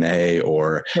Q&A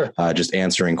or Sure. Just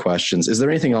answering questions, is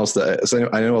there anything else so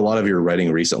I know a lot of your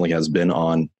writing recently has been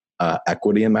on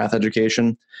equity in math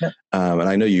education. Yeah. And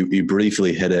I know you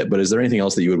briefly hit it, but is there anything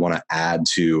else that you would want to add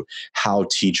to how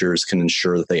teachers can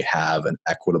ensure that they have an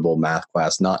equitable math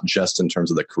class, not just in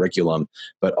terms of the curriculum,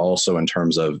 but also in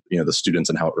terms of, the students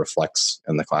and how it reflects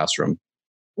in the classroom?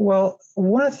 Well,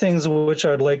 one of the things which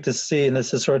I'd like to see, and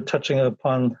this is sort of touching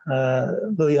upon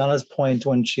Liliana's point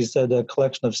when she said a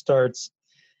collection of starts,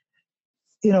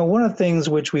 one of the things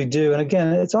which we do, and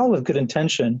again, it's all with good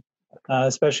intention,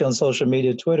 especially on social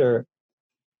media, Twitter,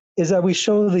 is that we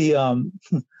show the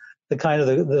kind of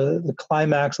the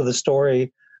climax of the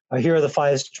story. Here are the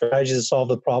 5 strategies to solve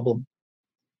the problem.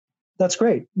 That's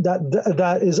great.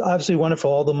 That is absolutely wonderful,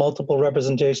 all the multiple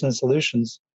representation and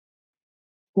solutions.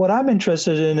 What I'm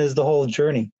interested in is the whole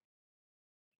journey.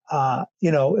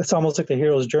 It's almost like the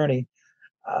hero's journey.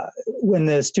 When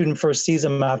the student first sees a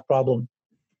math problem,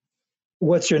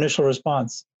 what's your initial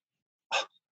response? Oh,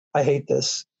 I hate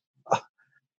this.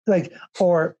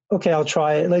 Or, okay, I'll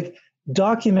try it. Like,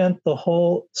 document the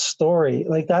whole story.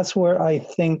 Like, that's where I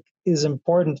think is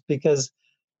important, because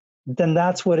then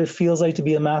that's what it feels like to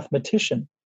be a mathematician.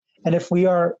 And if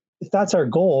that's our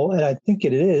goal, and I think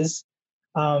it is,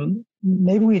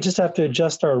 maybe we just have to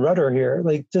adjust our rudder here.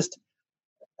 Like, just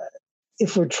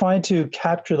if we're trying to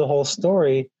capture the whole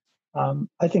story,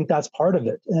 I think that's part of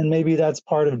it. And maybe that's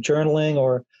part of journaling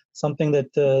or something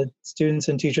that students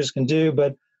and teachers can do.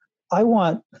 But I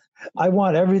want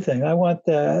everything. I want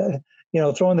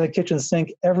throw in the kitchen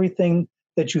sink everything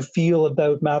that you feel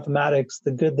about mathematics,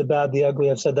 the good, the bad, the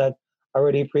ugly. I've said that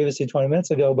already previously 20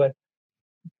 minutes ago, but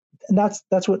that's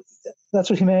what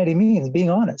humanity means, being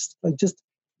honest. Like, just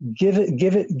give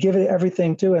it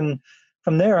everything too. And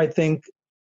from there, I think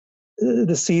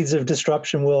the seeds of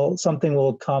disruption something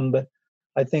will come. But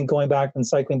I think going back and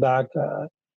cycling back,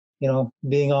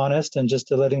 being honest and just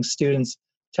letting students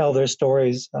tell their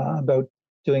stories about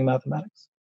doing mathematics.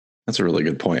 That's a really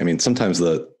good point. I mean, sometimes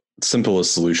the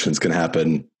simplest solutions can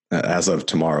happen as of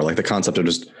tomorrow, like the concept of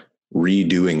just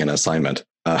redoing an assignment.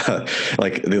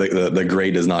 Like the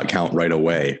grade does not count right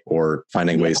away, or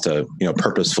finding ways to,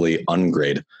 purposefully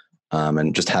ungrade.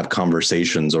 and just have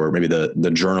conversations, or maybe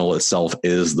the journal itself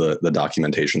is the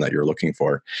documentation that you're looking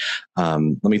for.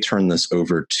 Let me turn this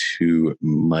over to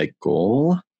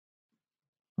Michael.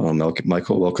 Oh,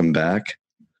 Michael, welcome back.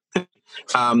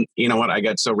 You know what? I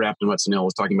got so wrapped in what Sunil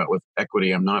was talking about with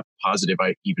equity. I'm not positive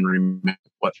I even remember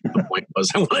what the point was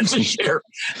I wanted to share.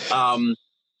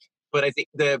 But I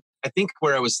think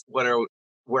where I was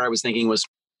thinking was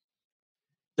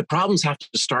the problems have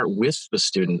to start with the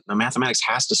student. The mathematics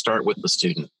has to start with the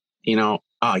student.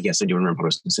 Yes, I do remember what I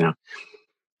was going to say now.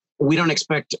 We don't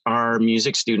expect our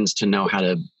music students to know how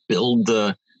to build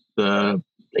the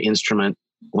instrument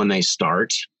when they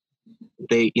start.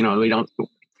 We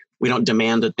don't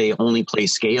demand that they only play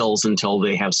scales until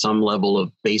they have some level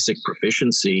of basic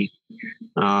proficiency.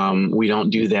 We don't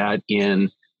do that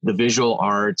in the visual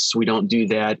arts. We don't do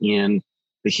that in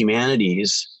the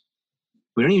humanities.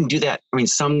 We don't even do that. I mean,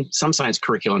 some science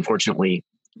curricula, unfortunately,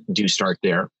 do start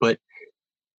there. But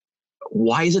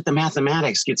why is it the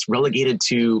mathematics gets relegated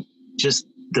to just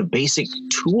the basic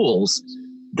tools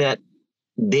that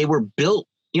they were built?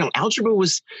 Algebra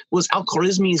was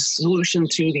Al-Khwarizmi's solution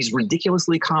to these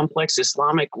ridiculously complex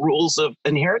Islamic rules of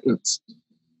inheritance.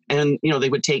 And, they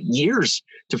would take years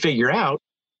to figure out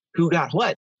who got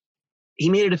what. He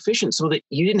made it efficient so that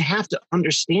you didn't have to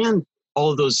understand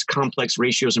all of those complex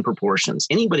ratios and proportions.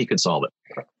 Anybody could solve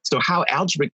it. So how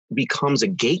algebra becomes a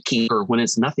gatekeeper when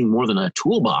it's nothing more than a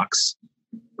toolbox,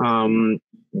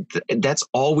 that's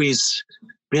always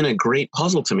been a great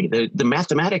puzzle to me. The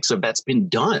mathematics of that's been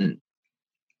done.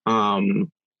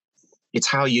 It's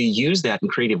how you use that in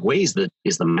creative ways that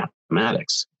is the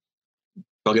mathematics.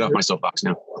 I'll get off my soapbox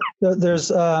now.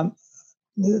 There's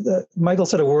Michael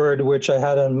said a word which I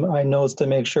had on my notes to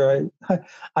make sure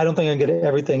I don't think I get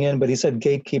everything in, but he said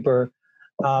gatekeeper.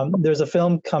 There's a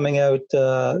film coming out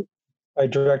by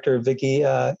director Vicky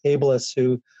Ablis,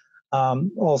 who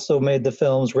also made the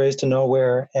films Raised to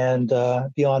Nowhere and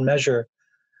Beyond Measure.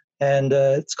 And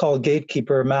it's called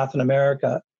Gatekeeper, Math in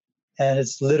America. And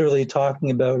it's literally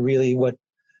talking about really what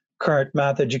current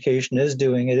math education is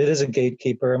doing. It is a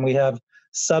gatekeeper, and we have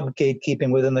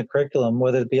sub-gatekeeping within the curriculum,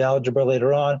 whether it be algebra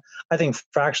later on. I think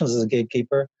fractions is a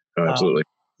gatekeeper. Oh, absolutely.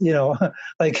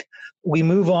 Like we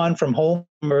move on from whole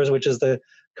numbers, which is the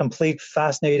complete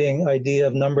fascinating idea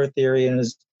of number theory and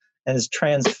is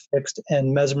transfixed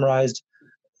and mesmerized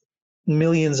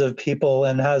millions of people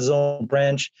and has its own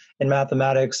branch in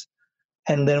mathematics.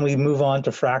 And then we move on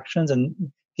to fractions and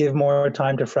give more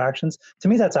time to fractions. To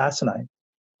me, that's asinine.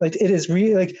 Like it is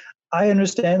really like, I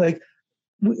understand like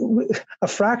a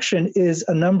fraction is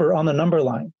a number on the number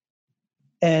line.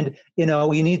 And,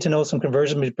 we need to know some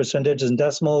conversion between percentages and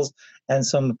decimals and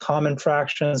some common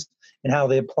fractions and how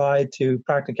they apply to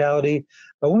practicality.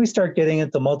 But when we start getting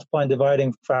into multiplying,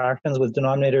 dividing fractions with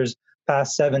denominators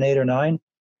past 7, 8, or 9,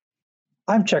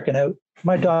 I'm checking out.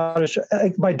 My daughter's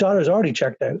already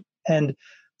checked out. And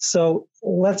so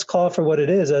let's call it for what it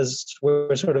is, as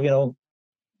we're sort of,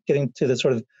 getting to the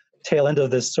sort of tail end of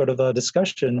this sort of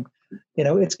discussion.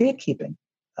 It's gatekeeping.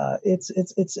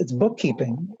 It's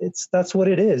bookkeeping. That's what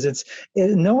it is.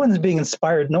 No one's being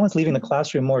inspired. No one's leaving the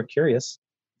classroom more curious.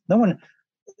 No one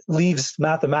leaves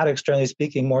mathematics, generally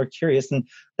speaking, more curious. And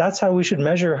that's how we should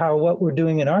measure what we're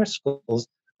doing in our schools.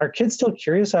 Are kids still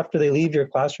curious after they leave your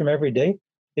classroom every day?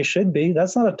 They should be.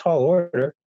 That's not a tall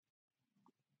order.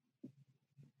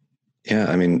 Yeah,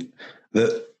 I mean,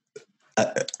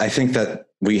 I think that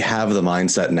we have the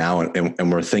mindset now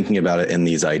and we're thinking about it in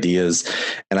these ideas.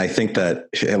 And I think that,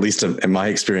 at least in my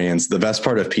experience, the best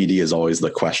part of PD is always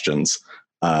the questions,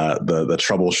 the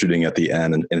troubleshooting at the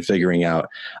end and figuring out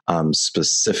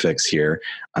specifics here.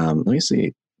 Let me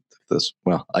see this.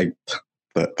 Well,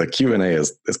 the Q&A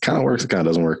is kind of works, it kind of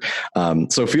doesn't work.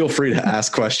 So feel free to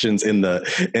ask questions in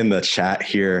the chat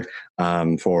here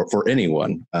for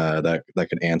anyone that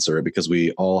could answer it, because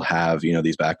we all have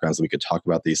these backgrounds that we could talk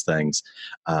about these things.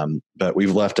 But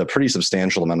we've left a pretty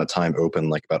substantial amount of time open,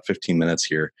 like about 15 minutes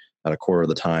here, about a quarter of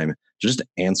the time, to just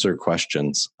answer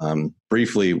questions.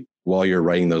 Briefly, while you're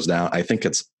writing those down, I think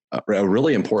it's a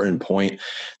really important point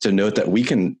to note that we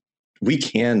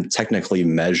can technically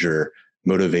measure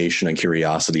motivation and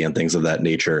curiosity and things of that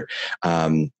nature.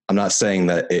 I'm not saying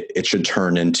that it should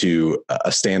turn into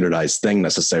a standardized thing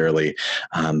necessarily,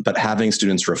 but having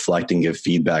students reflect and give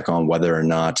feedback on whether or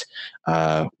not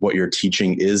what you're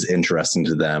teaching is interesting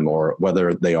to them, or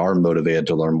whether they are motivated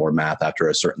to learn more math after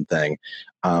a certain thing,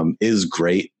 is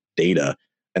great data.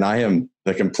 And I am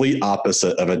the complete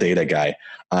opposite of a data guy,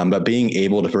 but being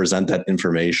able to present that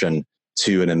information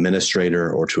to an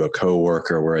administrator or to a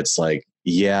coworker where it's like,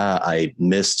 yeah, I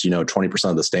missed, 20%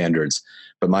 of the standards,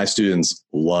 but my students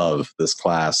love this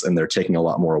class and they're taking a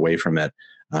lot more away from it.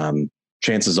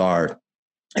 Chances are,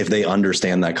 if they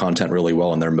understand that content really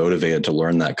well and they're motivated to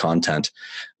learn that content,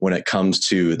 when it comes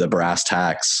to the brass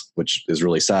tacks, which is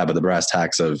really sad, but the brass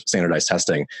tacks of standardized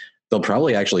testing, they'll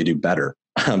probably actually do better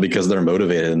because they're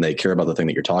motivated and they care about the thing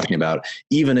that you're talking about,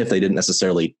 even if they didn't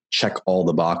necessarily check all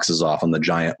the boxes off on the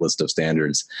giant list of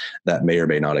standards that may or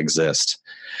may not exist.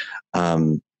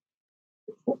 Go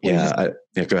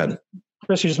ahead.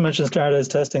 Chris, you just mentioned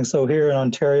standardized testing. So here in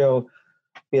Ontario,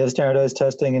 we have standardized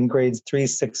testing in grades 3,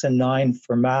 6, and 9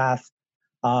 for math.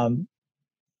 I'm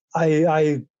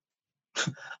going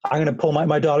to pull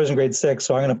my daughter's in grade 6,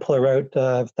 so I'm going to pull her out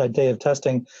that day of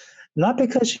testing. Not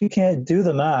because she can't do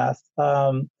the math.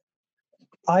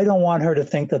 I don't want her to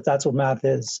think that that's what math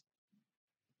is.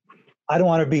 I don't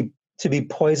want her to be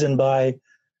poisoned by,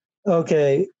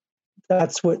 okay,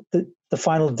 that's what the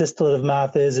final distillate of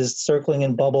math is circling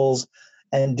in bubbles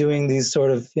and doing these sort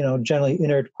of, generally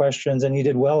inert questions, and you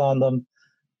did well on them.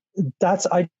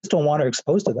 I just don't want her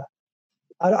exposed to that.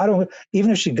 I don't,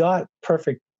 even if she got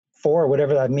perfect 4,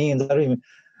 whatever that means,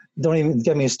 don't even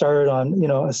get me started on,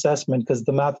 assessment, because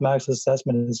the mathematics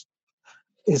assessment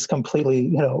is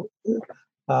completely,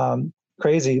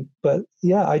 crazy. But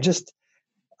yeah, I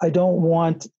don't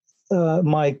want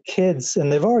my kids,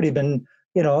 and they've already been,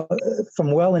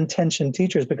 from well-intentioned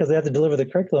teachers because they have to deliver the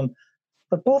curriculum.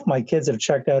 But both my kids have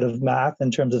checked out of math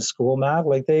in terms of school math.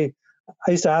 I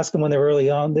used to ask them when they were early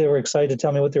on, they were excited to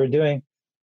tell me what they were doing.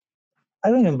 I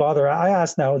don't even bother. I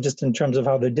ask now just in terms of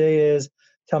how their day is,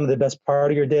 tell me the best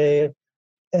part of your day,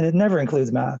 and it never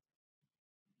includes math.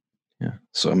 Yeah.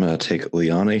 So I'm going to take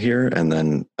Liana here, and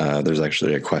then there's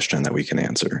actually a question that we can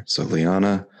answer. So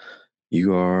Liana,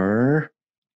 you are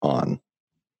on.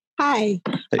 Hi.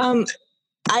 Hey.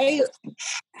 I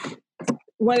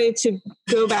wanted to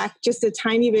go back just a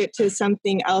tiny bit to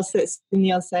something else that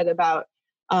Sunil said about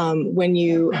when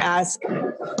you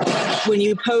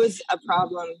pose a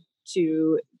problem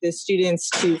to the students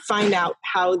to find out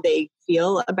how they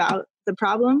feel about the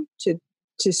problem,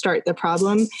 to start the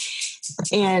problem.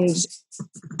 And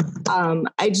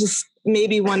I just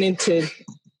maybe wanted to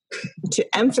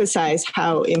emphasize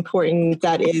how important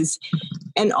that is,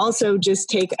 and also just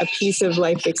take a piece of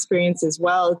life experience as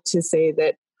well to say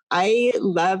that I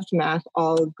loved math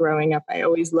all growing up. I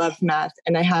always loved math,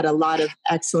 and I had a lot of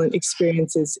excellent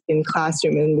experiences in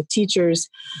classroom and with teachers,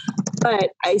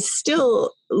 but I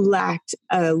still lacked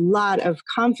a lot of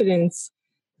confidence.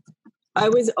 I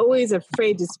was always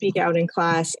afraid to speak out in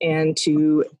class and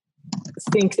to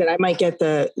think that I might get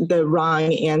the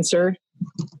wrong answer,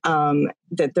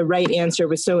 that the right answer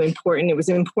was so important. It was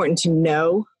important to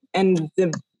know. And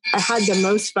I had the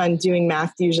most fun doing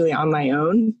math usually on my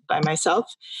own, by myself.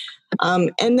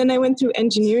 And then I went through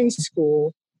engineering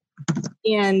school,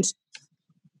 and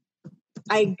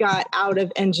I got out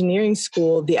of engineering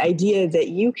school the idea that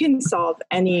you can solve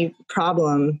any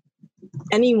problem.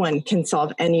 Anyone can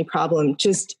solve any problem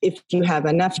just if you have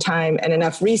enough time and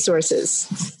enough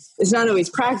resources. It's not always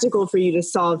practical for you to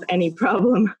solve any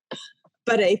problem,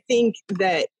 but I think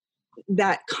that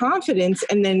confidence,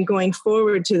 and then going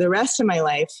forward to the rest of my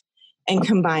life and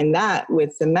combine that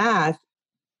with the math,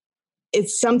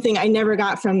 it's something I never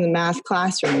got from the math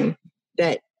classroom,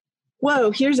 that, whoa,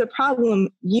 here's a problem.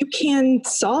 You can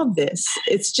solve this.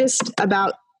 It's just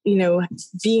about,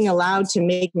 being allowed to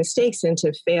make mistakes and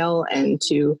to fail and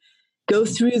to go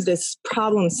through this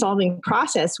problem solving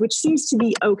process, which seems to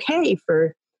be okay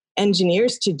for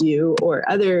engineers to do or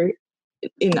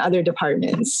in other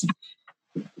departments.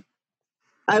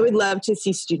 I would love to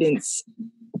see students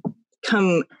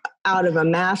come out of a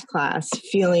math class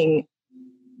feeling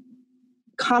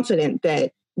confident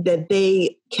that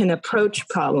they can approach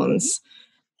problems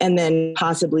and then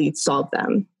possibly solve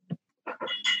them.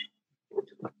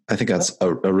 I think that's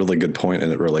a really good point,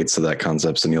 and it relates to that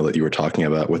concept, Sunil, that you were talking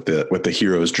about with the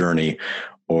hero's journey,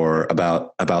 or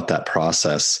about that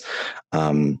process.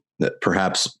 That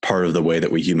perhaps part of the way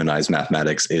that we humanize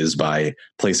mathematics is by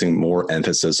placing more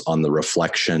emphasis on the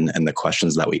reflection and the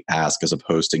questions that we ask, as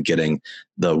opposed to getting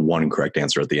the one correct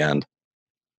answer at the end.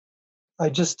 I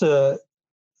was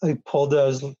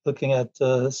looking at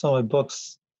some of my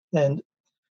books, and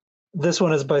this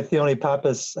one is by Theoni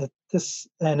Pappas.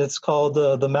 And it's called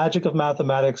The Magic of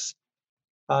Mathematics,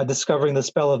 Discovering the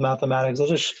Spell of Mathematics. I'll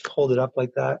just hold it up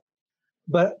like that.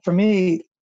 But for me,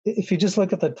 if you just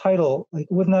look at the title,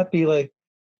 wouldn't that be like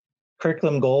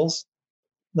curriculum goals?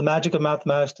 The Magic of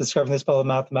Mathematics, Discovering the Spell of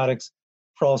Mathematics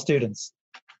for all students.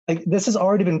 This has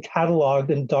already been cataloged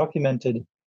and documented.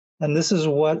 And this is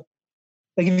what,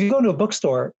 Like if you go to a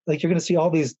bookstore, like you're going to see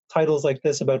all these titles like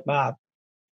this about math.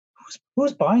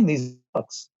 Who's buying these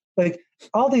books? Like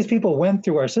all these people went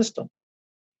through our system.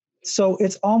 So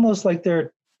it's almost like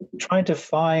they're trying to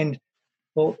find,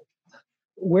 well,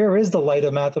 where is the light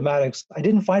of mathematics? I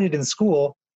didn't find it in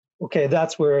school. Okay,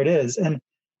 that's where it is. And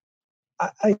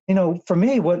I for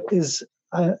me, what is,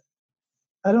 I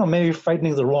don't know, maybe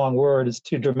frightening is the wrong word, it's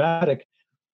too dramatic,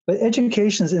 but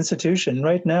education's institution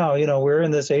right now, we're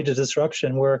in this age of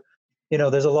disruption where,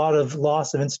 there's a lot of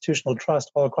loss of institutional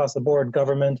trust all across the board,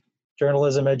 government,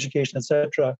 journalism, education,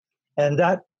 etc. And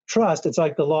that trust, it's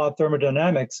like the law of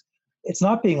thermodynamics. It's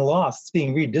not being lost, it's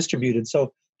being redistributed.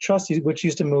 So trust, which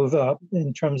used to move up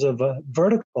in terms of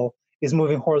vertical, is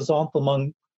moving horizontal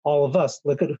among all of us.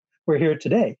 Look at, we're here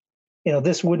today.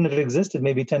 This wouldn't have existed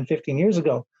maybe 10, 15 years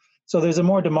ago. So there's a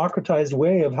more democratized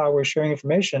way of how we're sharing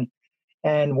information.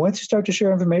 And once you start to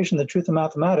share information, the truth of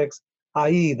mathematics,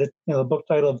 i.e. the book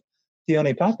title of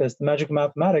Dione Pappas, The Magic of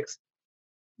Mathematics,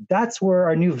 that's where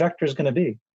our new vector is going to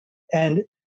be. And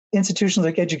institutions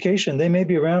like education, they may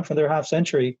be around for their half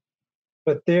century,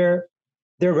 but their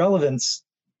relevance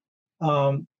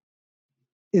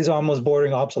is almost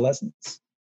bordering obsolescence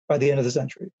by the end of the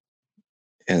century.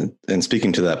 And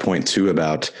speaking to that point too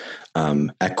about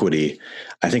equity,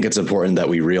 I think it's important that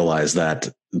we realize that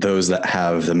those that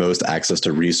have the most access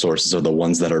to resources are the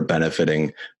ones that are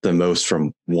benefiting the most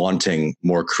from wanting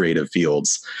more creative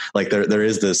fields. Like there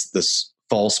is this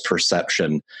false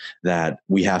perception that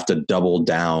we have to double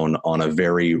down on a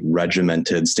very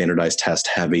regimented, standardized test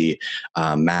heavy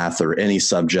math or any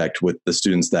subject with the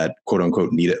students that quote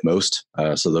unquote need it most.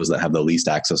 So those that have the least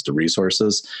access to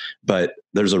resources. But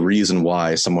there's a reason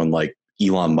why someone like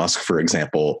Elon Musk, for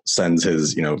example, sends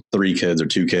his 3 kids or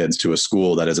 2 kids to a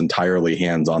school that is entirely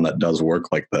hands-on, that does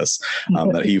work like this,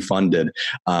 that he funded.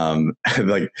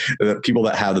 Like the people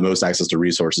that have the most access to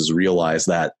resources realize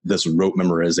that this rote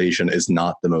memorization is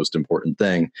not the most important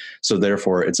thing. So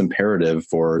therefore, it's imperative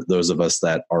for those of us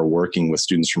that are working with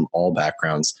students from all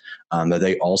backgrounds that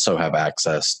they also have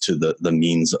access to the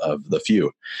means of the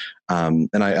few. And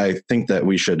I think that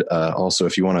we should also,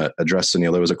 if you want to address,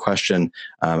 Sunil, there was a question.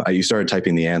 You started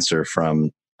typing the answer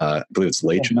from, I believe it's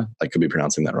Leitch. I could be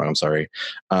pronouncing that wrong. I'm sorry.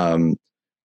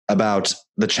 About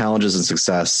the challenges and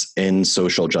success in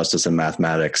social justice and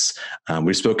mathematics.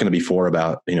 We've spoken before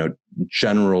about,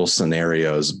 general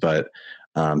scenarios, but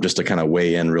just to kind of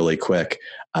weigh in really quick,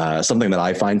 something that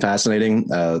I find fascinating,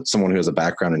 someone who has a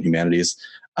background in humanities,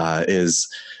 is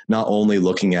not only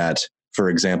looking at, for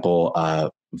example,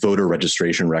 voter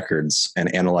registration records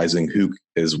and analyzing who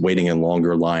is waiting in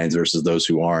longer lines versus those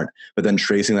who aren't, but then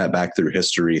tracing that back through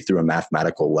history through a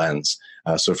mathematical lens.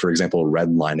 So for example,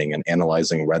 redlining and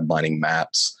analyzing redlining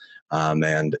maps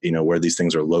and where these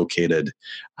things are located,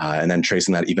 and then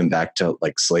tracing that even back to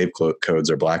like slave codes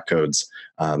or black codes.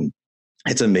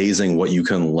 It's amazing what you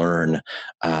can learn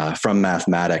from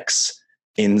mathematics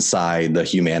inside the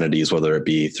humanities, whether it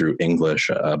be through English,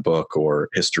 a book, or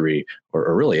history,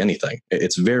 or really anything.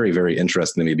 It's very, very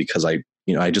interesting to me because I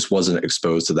just wasn't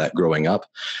exposed to that growing up.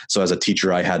 So as a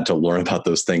teacher, I had to learn about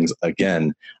those things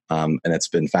again. And it's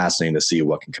been fascinating to see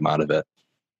what can come out of it.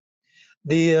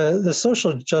 The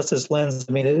social justice lens,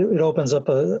 I mean, it opens up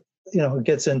it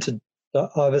gets into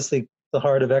obviously the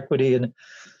heart of equity and,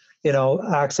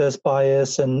 access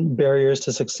bias and barriers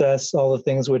to success, all the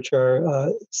things which are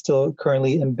still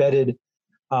currently embedded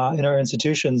in our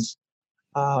institutions.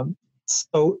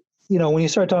 So, when you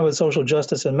start talking about social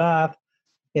justice and math,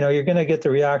 you're going to get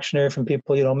the reactionary from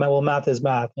people, well, math is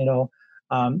math, and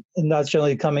that's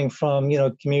generally coming from,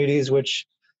 communities which,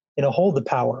 hold the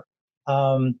power.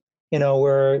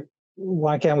 Where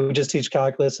why can't we just teach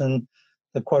calculus and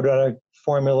the quadratic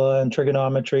formula and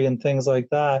trigonometry and things like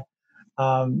that?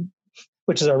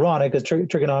 Which is ironic because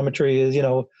trigonometry is,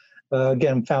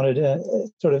 again, founded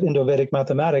sort of Indo-Vedic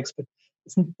mathematics, but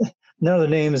none of the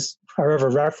names are ever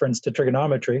referenced to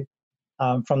trigonometry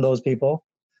from those people.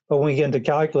 But when we get into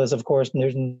calculus, of course,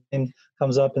 there's a name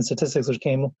comes up in statistics, which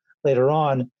came later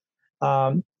on.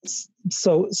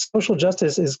 So social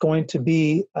justice is going to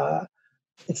be,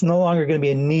 it's no longer going to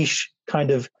be a niche kind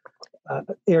of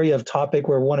area of topic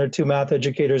where 1 or 2 math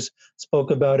educators spoke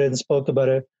about it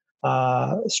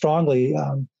strongly.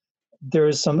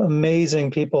 There's some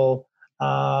amazing people,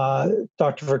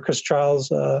 Dr. Chris Charles,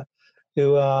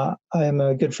 who I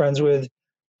am good friends with.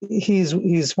 He's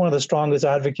one of the strongest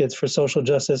advocates for social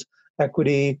justice,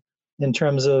 equity, in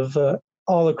terms of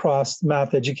all across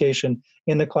math education,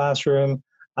 in the classroom,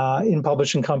 in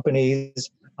publishing companies.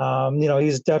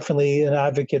 He's definitely an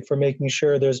advocate for making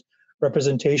sure there's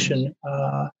representation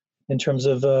in terms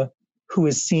of who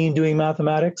is seen doing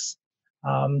mathematics.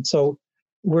 So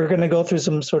we're going to go through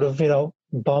some sort of,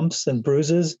 bumps and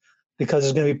bruises because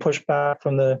there's going to be pushback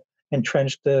from the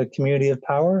entrenched community of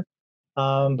power.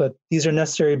 But these are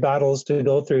necessary battles to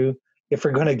go through if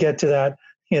we're going to get to that,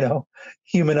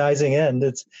 humanizing end.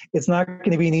 It's not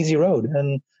going to be an easy road.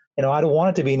 And, I don't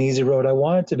want it to be an easy road. I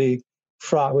want it to be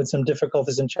fraught with some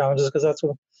difficulties and challenges, because that's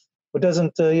what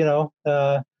doesn't,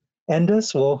 end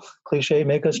us will, cliche,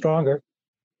 make us stronger.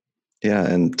 Yeah.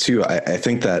 And two, I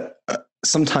think that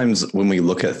sometimes when we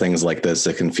look at things like this,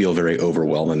 it can feel very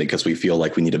overwhelming because we feel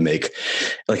like we need to make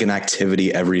like an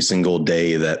activity every single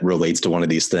day that relates to one of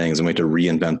these things, and we have to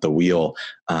reinvent the wheel.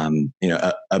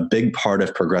 A big part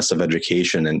of progressive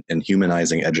education and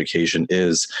humanizing education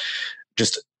is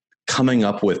just coming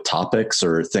up with topics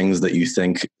or things that you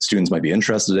think students might be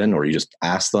interested in, or you just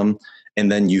ask them, and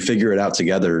then you figure it out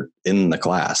together in the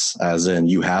class, as in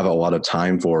you have a lot of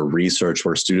time for research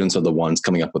where students are the ones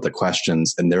coming up with the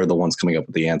questions and they're the ones coming up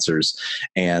with the answers.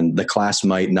 And the class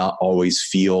might not always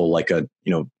feel like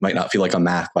might not feel like a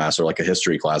math class or like a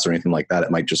history class or anything like that.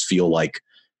 It might just feel like,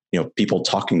 people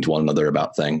talking to one another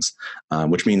about things,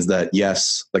 which means that,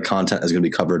 yes, the content is going to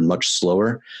be covered much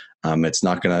slower. It's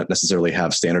not going to necessarily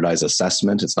have standardized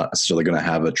assessment. It's not necessarily going to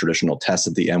have a traditional test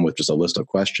at the end with just a list of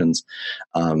questions,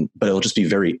 but it'll just be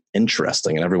very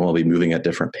interesting, and everyone will be moving at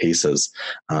different paces.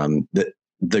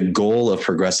 The goal of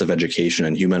progressive education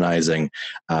and humanizing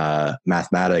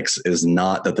mathematics is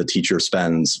not that the teacher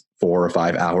spends 4 or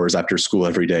 5 hours after school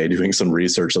every day doing some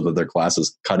research so that their class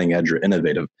is cutting edge or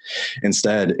innovative.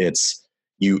 Instead, it's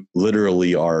you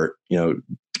literally are,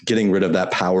 getting rid of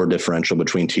that power differential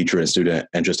between teacher and student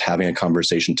and just having a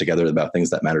conversation together about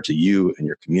things that matter to you and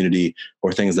your community,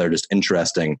 or things that are just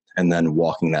interesting, and then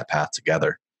walking that path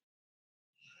together.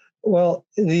 Well,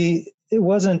 it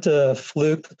wasn't a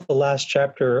fluke. The last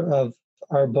chapter of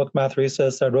our book, Math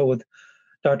Recess, I wrote with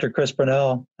Dr. Chris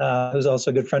Burnell, who's also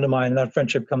a good friend of mine, and that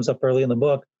friendship comes up early in the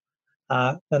book.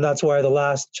 And that's why the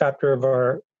last chapter of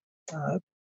our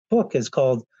book is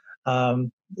called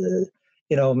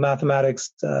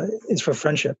mathematics is for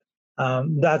friendship.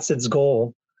 That's its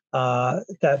goal.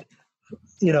 Because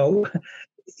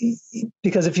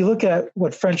if you look at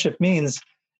what friendship means,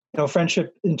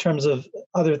 friendship in terms of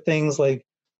other things like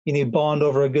you bond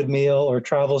over a good meal or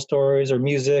travel stories or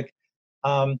music.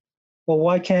 Well,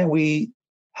 why can't we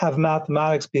have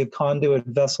mathematics be a conduit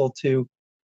vessel to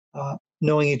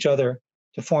knowing each other,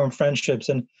 to form friendships?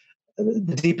 And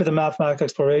the deeper the mathematical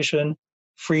exploration,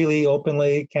 freely,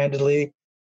 openly, candidly,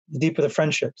 the deeper the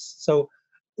friendships. So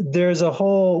there's a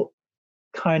whole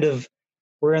kind of,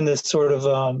 we're in this sort of,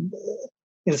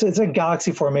 it's like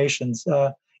galaxy formations.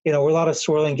 We're a lot of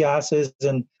swirling gases,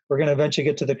 and we're going to eventually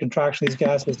get to the contraction of these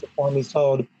gases to form these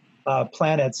solid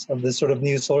planets of this sort of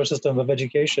new solar system of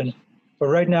education. But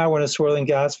right now we're in a swirling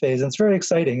gas phase, and it's very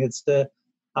exciting. It's there's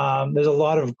a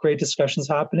lot of great discussions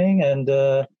happening, and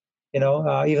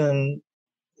even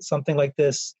something like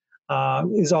this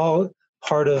is all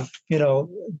part of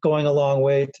going a long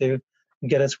way to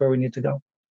get us where we need to go.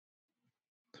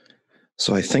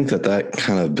 So I think that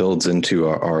kind of builds into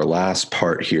our last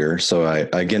part here. So I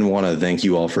again want to thank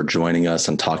you all for joining us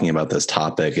and talking about this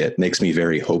topic. It makes me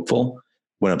very hopeful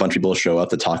when a bunch of people show up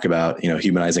to talk about,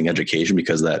 humanizing education,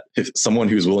 because that if someone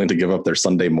who's willing to give up their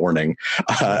Sunday morning,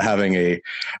 having a,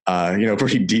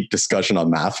 pretty deep discussion on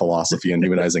math philosophy and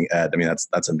humanizing ed, I mean,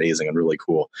 that's amazing and really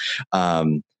cool.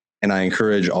 And I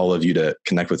encourage all of you to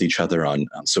connect with each other on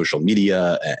social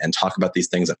media and talk about these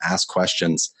things and ask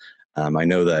questions. I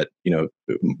know that,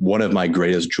 one of my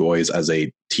greatest joys as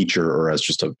a teacher or as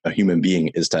just a human being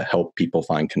is to help people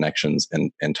find connections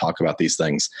and talk about these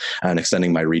things, and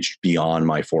extending my reach beyond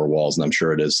my 4 walls. And I'm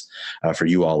sure it is for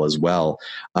you all as well.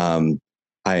 I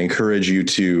encourage you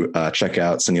to check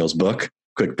out Sunil's book.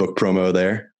 Quick book promo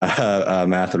there.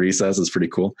 Math Recess is pretty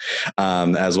cool.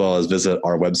 As well as visit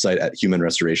our website at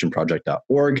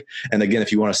humanrestorationproject.org. And again,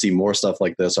 if you want to see more stuff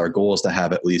like this, our goal is to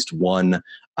have at least one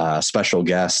special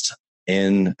guest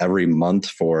in every month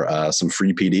for some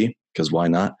free PD, because why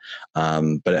not?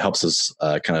 But it helps us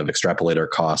kind of extrapolate our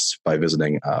costs by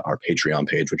visiting our Patreon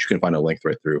page, which you can find a link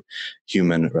right through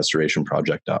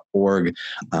humanrestorationproject.org.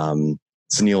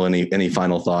 Sunil, any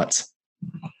final thoughts?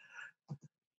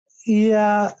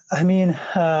 Yeah, I mean,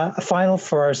 final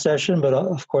for our session, but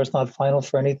of course not final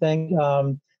for anything.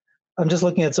 I'm just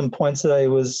looking at some points that I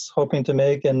was hoping to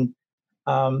make, and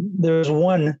there's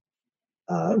one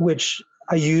which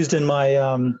I used in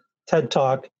my TED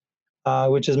Talk,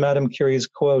 which is Madame Curie's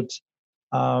quote,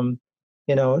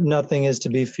 nothing is to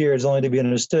be feared, it's only to be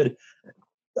understood.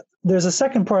 There's a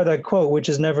second part of that quote which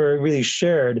is never really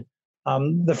shared.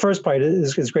 The first part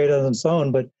is great on its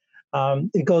own, but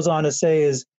It goes on to say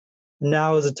is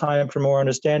now is a time for more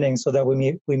understanding so that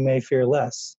we may fear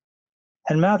less.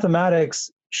 And mathematics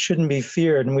shouldn't be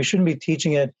feared, and we shouldn't be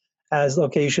teaching it as,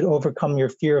 okay, you should overcome your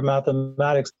fear of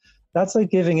mathematics. That's like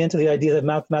giving into the idea that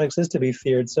mathematics is to be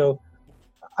feared. So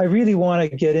I really want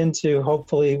to get into,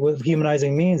 hopefully, what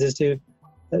humanizing means is to,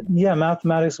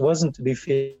 mathematics wasn't to be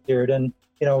feared, and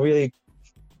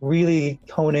really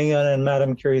honing in on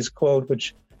Madame Curie's quote,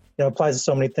 which applies to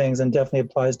so many things, and definitely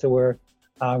applies to where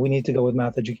we need to go with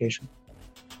math education.